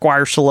a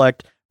Squire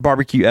Select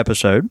barbecue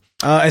episode.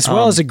 As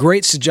well as a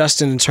great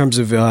suggestion in terms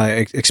of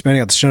expanding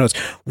out the show notes.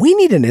 We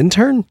need an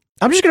intern.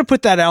 I'm just going to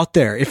put that out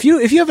there. If you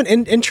have an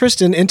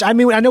interest in, I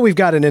mean, I know we've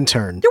got an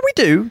intern. Yeah, we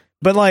do.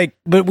 But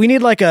we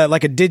need like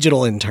a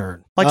digital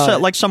intern,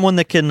 like someone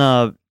that can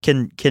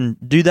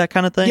do that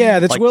kind of thing. Yeah,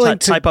 that's like willing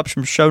to type up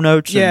some show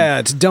notes.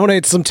 Yeah, to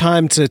donate some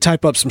time to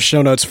type up some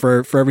show notes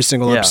for every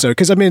single episode.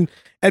 Because I mean,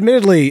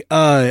 admittedly,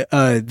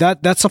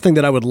 that's something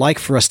that I would like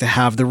for us to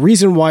have. The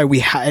reason why we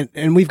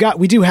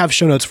do have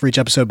show notes for each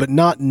episode, but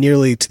not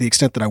nearly to the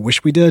extent that I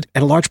wish we did.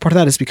 And a large part of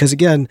that is because,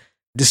 again,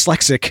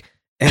 dyslexic.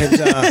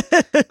 And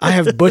I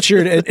have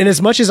butchered, and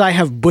as much as I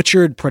have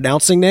butchered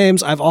pronouncing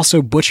names, I've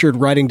also butchered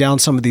writing down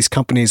some of these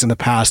companies in the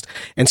past.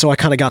 And so I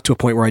kind of got to a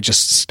point where I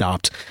just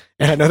stopped.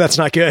 And I know that's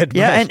not good.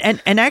 Yeah,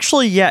 and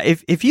actually, yeah,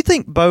 if you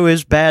think Bo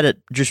is bad at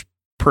just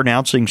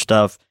pronouncing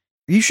stuff,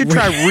 you should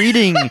try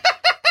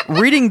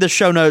reading the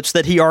show notes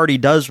that he already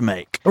does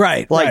make.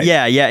 Right.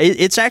 Yeah.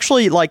 It's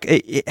actually like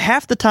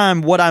half the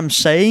time what I'm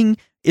saying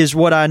is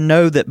what I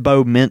know that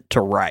Bo meant to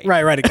write.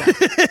 Right.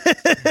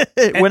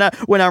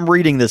 when I'm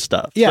reading this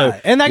stuff. Yeah,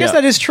 so, and I guess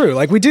that is true.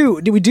 Like we do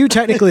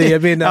technically. I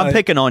mean, I'm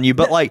picking on you,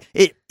 but like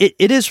it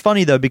is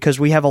funny though because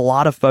we have a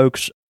lot of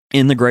folks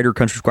in the greater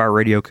Country Squire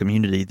radio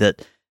community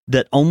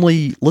that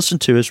only listen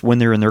to us when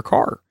they're in their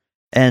car.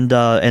 And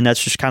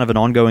that's just kind of an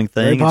ongoing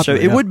thing. Very popular,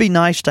 so it would be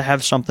nice to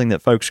have something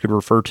that folks could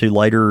refer to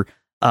later,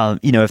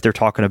 if they're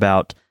talking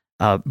about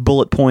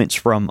bullet points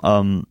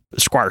from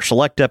Squire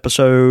Select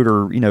episode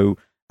or,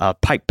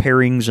 pipe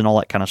pairings and all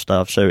that kind of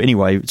stuff. So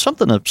anyway,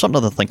 something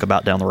to think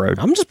about down the road.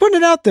 I'm just putting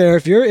it out there.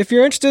 If you're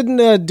interested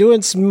in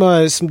doing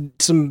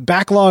some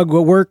backlog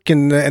work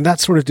and that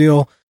sort of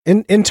deal,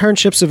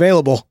 internships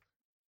available.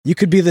 You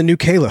could be the new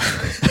Caleb.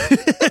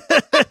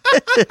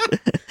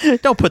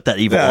 Don't put that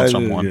evil on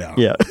someone. No.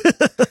 Yeah.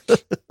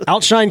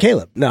 Outshine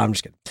Caleb. No, I'm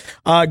just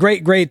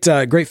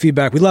kidding. Great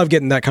feedback. We love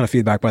getting that kind of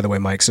feedback, by the way,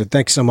 Mike. So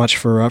thanks so much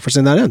for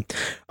sending that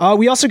in.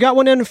 We also got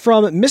one in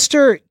from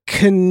Mr.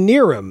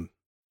 Kaniram.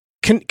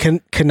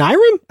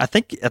 Kaniram? I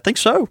think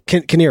so.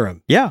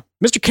 Kaniram. Yeah.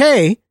 Mr.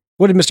 K.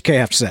 What did Mr. K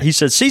have to say? He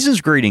said,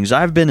 "Season's greetings.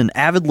 I've been an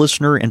avid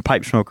listener and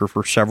pipe smoker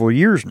for several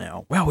years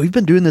now." Wow, we've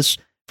been doing this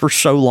for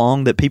so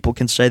long that people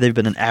can say they've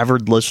been an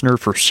avid listener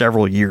for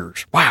several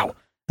years. Wow.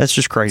 That's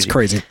just crazy. It's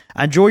crazy.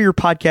 I enjoy your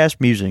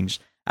podcast musings.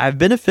 I've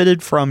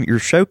benefited from your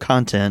show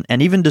content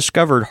and even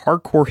discovered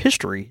hardcore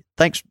history.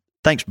 Thanks,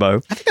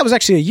 Bo. I think that was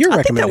actually a year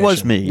recommendation. I think that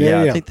was me.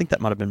 Yeah. I think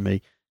that might have been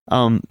me.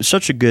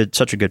 Such a good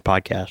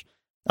podcast.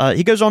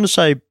 He goes on to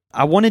say,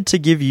 "I wanted to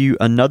give you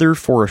another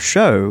for a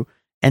show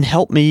and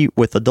help me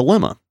with a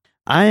dilemma.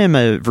 I am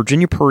a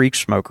Virginia Perique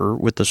smoker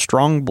with a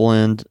strong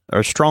bend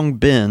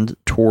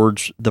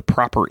towards the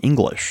proper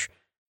English.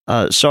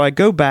 So I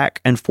go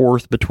back and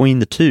forth between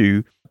the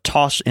two,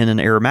 toss in an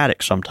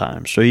aromatic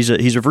sometimes. So he's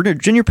a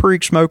Virginia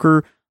Perique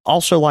smoker,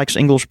 also likes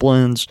English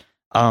blends,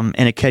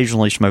 and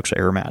occasionally smokes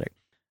aromatic.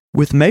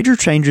 With major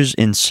changes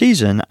in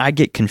season, I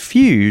get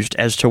confused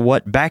as to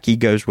what baccy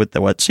goes with the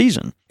what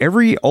season.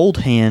 Every old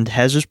hand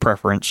has his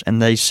preference,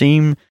 and they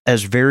seem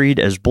as varied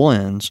as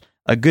blends.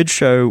 A good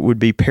show would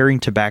be pairing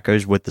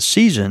tobaccos with the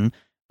season,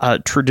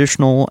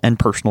 traditional and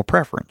personal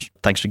preference.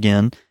 Thanks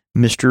again,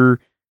 Mr.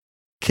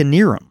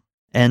 Kaniram."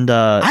 And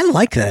I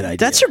like that idea.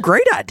 That's a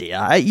great idea.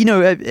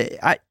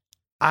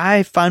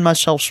 I find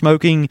myself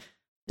smoking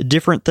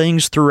different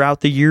things throughout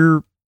the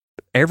year,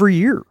 every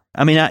year.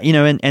 I mean,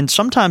 and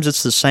sometimes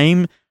it's the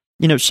same.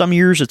 Some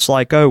years it's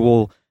like, oh,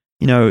 well,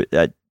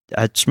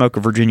 I smoke a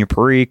Virginia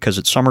Perique because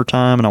it's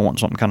summertime and I want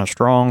something kind of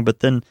strong.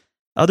 But then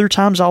other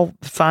times I'll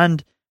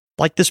find,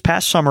 like this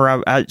past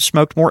summer, I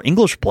smoked more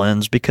English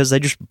blends because they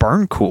just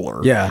burn cooler.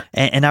 Yeah.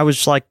 And I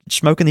was like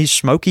smoking these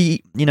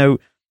smoky,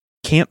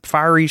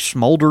 campfirey,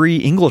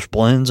 smoldery English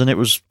blends, and it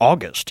was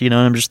August, and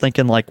I'm just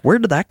thinking, like, where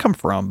did that come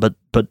from? But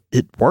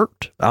it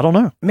worked. I don't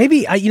know.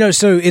 Maybe,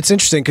 so it's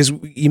interesting because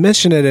you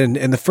mentioned it,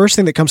 and the first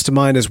thing that comes to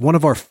mind is one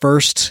of our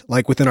first,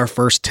 like within our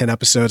first 10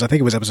 episodes, I think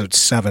it was episode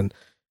 7,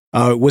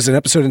 was an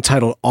episode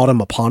entitled Autumn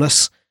Upon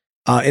Us.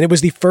 And it was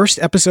the first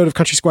episode of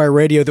Country Squire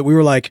Radio that we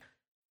were like,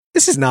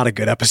 this is not a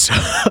good episode.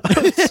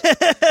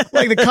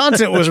 Like the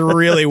content was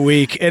really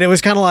weak, and it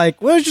was kind of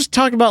like, well, I was just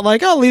talking about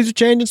like, oh, leaves are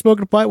changing,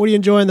 smoking a pipe, what are you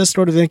enjoying, this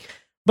sort of thing.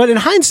 But in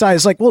hindsight,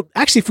 it's like, well,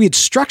 actually, if we had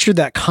structured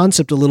that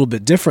concept a little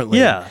bit differently,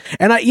 yeah.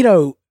 And I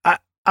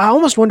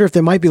almost wonder if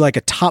there might be like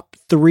a top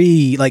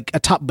 3, like a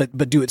top,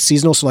 but do it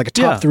seasonal, so like a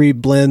top 3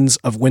 blends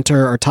of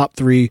winter or top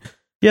 3,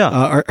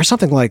 or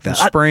something like that,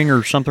 spring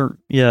or something,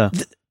 yeah.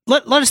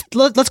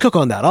 Let's cook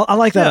on that. I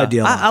like that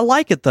idea. I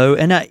like it though,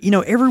 and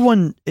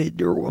everyone,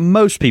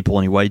 most people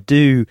anyway,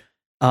 do.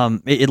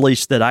 At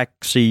least that I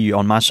see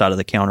on my side of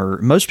the counter,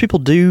 most people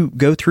do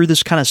go through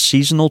this kind of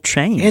seasonal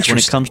change when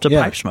it comes to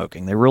pipe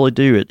smoking. They really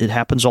do. It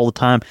happens all the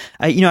time.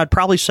 I'd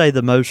probably say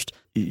the most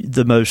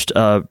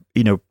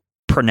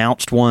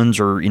pronounced ones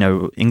are,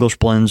 English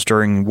blends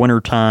during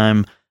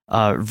wintertime.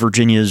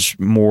 Virginia's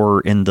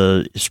more in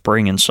the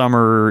spring and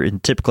summer,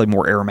 and typically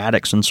more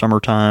aromatics in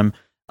summertime.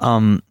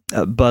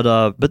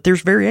 But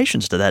there's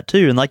variations to that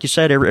too. And like you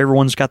said,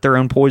 everyone's got their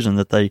own poison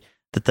that they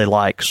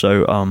like.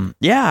 So,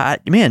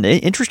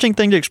 interesting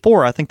thing to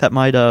explore. I think that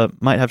might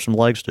have some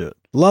legs to it.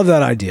 Love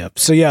that idea.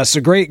 So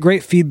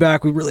great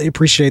feedback. We really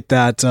appreciate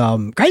that.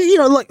 Look,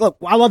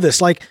 I love this.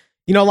 Like,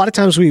 a lot of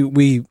times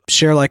we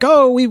share like,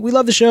 oh, we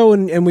love the show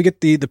and we get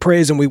the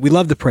praise and we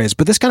love the praise,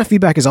 but this kind of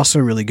feedback is also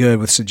really good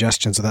with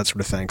suggestions and that sort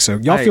of thing. So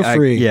y'all feel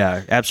free.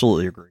 Yeah,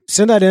 absolutely agree.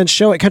 Send that in,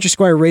 show at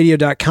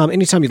countrysquireradio.com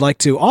anytime you'd like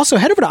to. Also,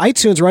 head over to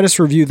iTunes, write us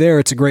a review there.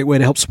 It's a great way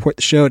to help support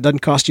the show. It doesn't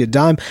cost you a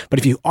dime, but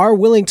if you are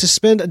willing to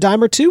spend a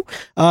dime or two,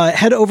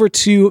 head over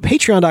to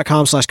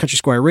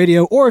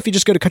patreon.com/countrysquireradio, or if you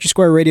just go to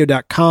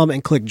countrysquireradio.com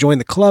and click join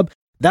the club,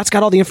 that's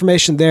got all the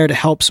information there to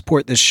help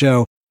support this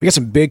show. We got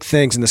some big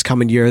things in this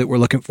coming year that we're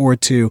looking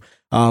forward to,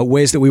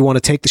 ways that we want to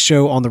take the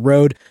show on the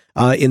road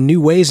in new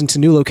ways and to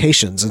new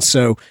locations. And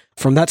so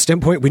from that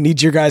standpoint, we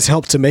need your guys'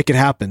 help to make it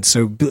happen.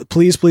 So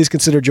please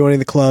consider joining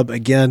the club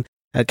again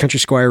at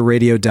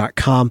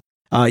countrysquireradio.com.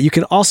 You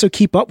can also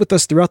keep up with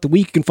us throughout the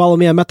week. You can follow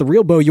me. I'm at The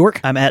Real Bo York.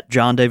 I'm at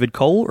John David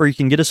Cole, or you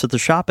can get us at the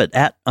shop at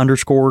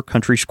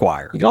 @_Country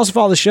Squire. You can also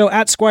follow the show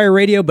at Squire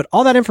Radio, but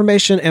all that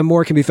information and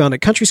more can be found at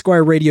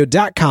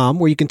countrysquireradio.com,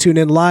 where you can tune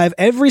in live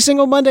every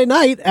single Monday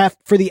night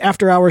for the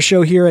After Hours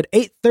show here at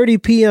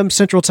 8:30 p.m.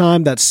 Central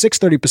Time. That's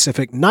 6:30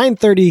 Pacific,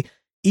 9:30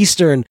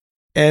 Eastern.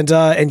 And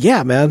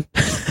yeah, man,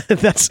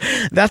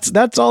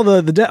 that's all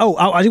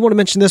the I do want to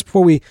mention this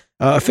before we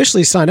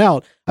officially sign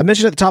out. I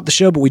mentioned at the top of the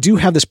show, but we do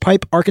have this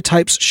pipe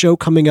archetypes show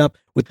coming up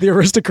with the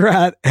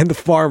aristocrat and the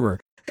farmer.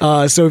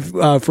 So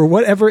for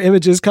whatever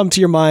images come to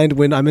your mind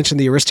when I mention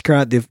the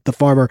aristocrat, the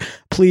farmer,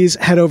 please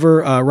head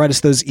over, write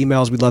us those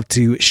emails. We'd love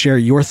to share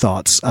your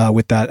thoughts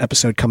with that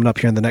episode coming up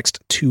here in the next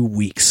 2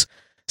 weeks.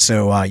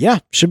 So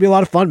should be a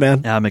lot of fun,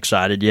 man. I'm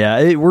excited.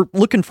 Yeah, we're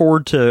looking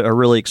forward to a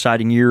really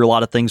exciting year. A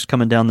lot of things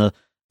coming down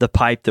the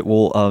pipe that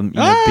will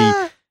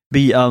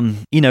be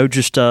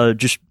just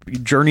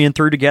journeying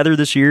through together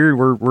this year.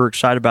 We're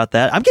excited about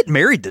that. I'm getting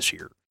married this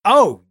year.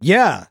 Oh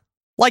yeah,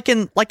 like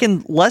in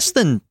less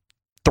than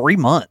 3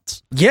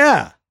 months.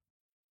 Yeah.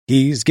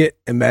 He's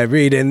getting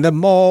married in the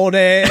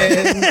morning.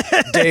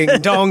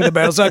 Ding dong, the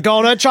bells are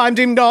gonna chime.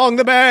 Ding dong,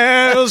 the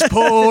bells.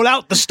 Pull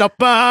out the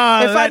stopper.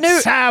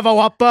 Let's have a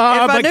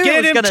whopper. But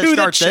get him to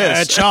the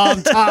church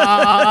on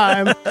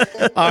time.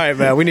 All right,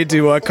 man. We need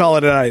to call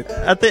it a night.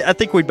 I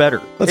think we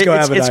better. Let's go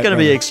have a night. It's going to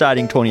be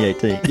exciting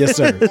 2018. Yes,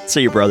 sir.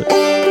 See you, brother.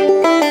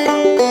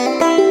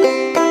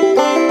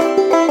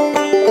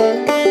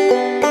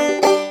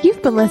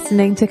 You've been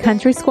listening to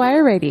Country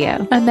Squire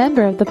Radio, a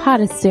member of the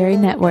Podastery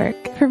Network.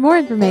 For more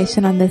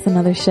information on this and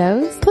other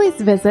shows,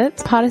 please visit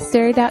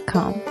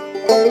podastery.com.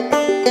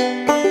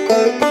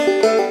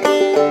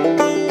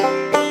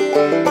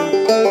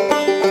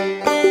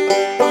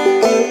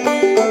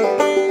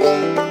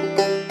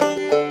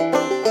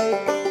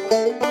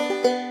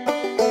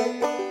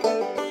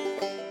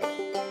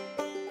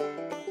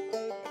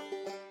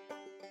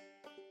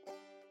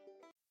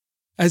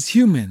 As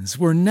humans,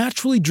 we're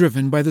naturally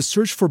driven by the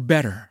search for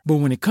better. But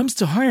when it comes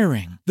to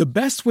hiring, the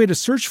best way to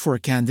search for a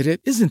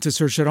candidate isn't to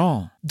search at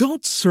all.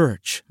 Don't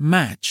search,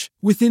 match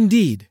with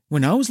Indeed.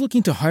 When I was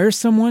looking to hire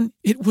someone,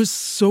 it was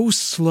so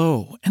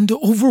slow and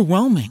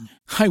overwhelming.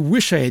 I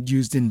wish I had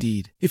used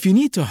Indeed. If you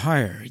need to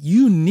hire,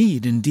 you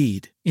need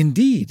Indeed.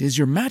 Indeed is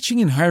your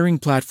matching and hiring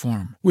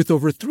platform with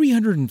over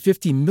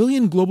 350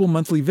 million global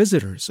monthly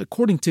visitors,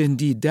 according to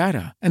Indeed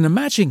data, and a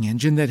matching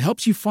engine that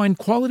helps you find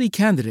quality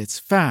candidates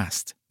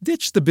fast.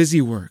 Ditch the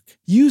busy work.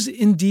 Use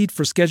Indeed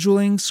for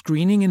scheduling,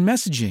 screening, and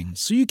messaging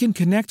so you can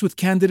connect with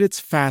candidates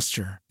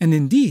faster. And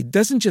Indeed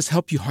doesn't just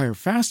help you hire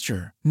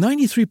faster.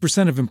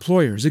 93% of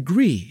employers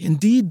agree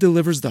Indeed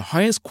delivers the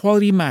highest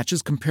quality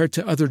matches compared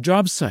to other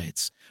job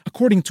sites,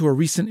 according to a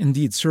recent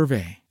Indeed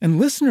survey. And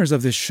listeners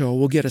of this show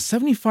will get a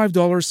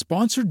 $75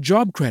 sponsored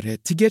job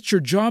credit to get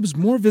your jobs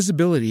more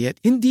visibility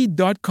at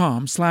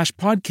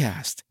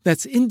Indeed.com/podcast.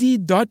 That's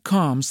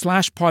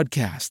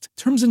Indeed.com/podcast.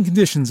 Terms and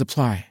conditions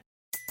apply.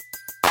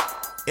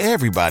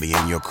 Everybody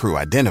in your crew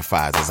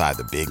identifies as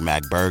either Big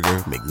Mac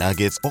Burger,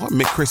 McNuggets, or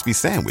McCrispy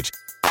Sandwich.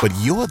 But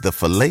you're the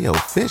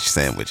Filet-O-Fish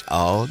Sandwich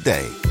all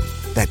day.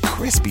 That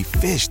crispy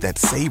fish, that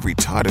savory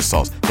tartar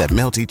sauce, that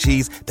melty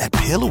cheese, that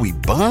pillowy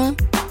bun.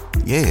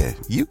 Yeah,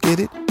 you get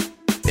it.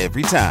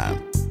 Every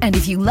time. And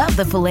if you love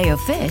the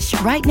Filet-O-Fish,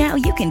 right now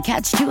you can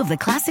catch two of the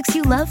classics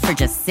you love for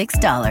just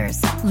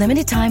 $6.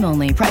 Limited time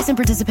only. Price and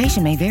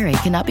participation may vary.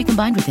 Cannot be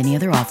combined with any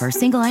other offer.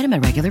 Single item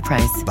at regular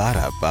price.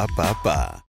 Ba-da-ba-ba-ba.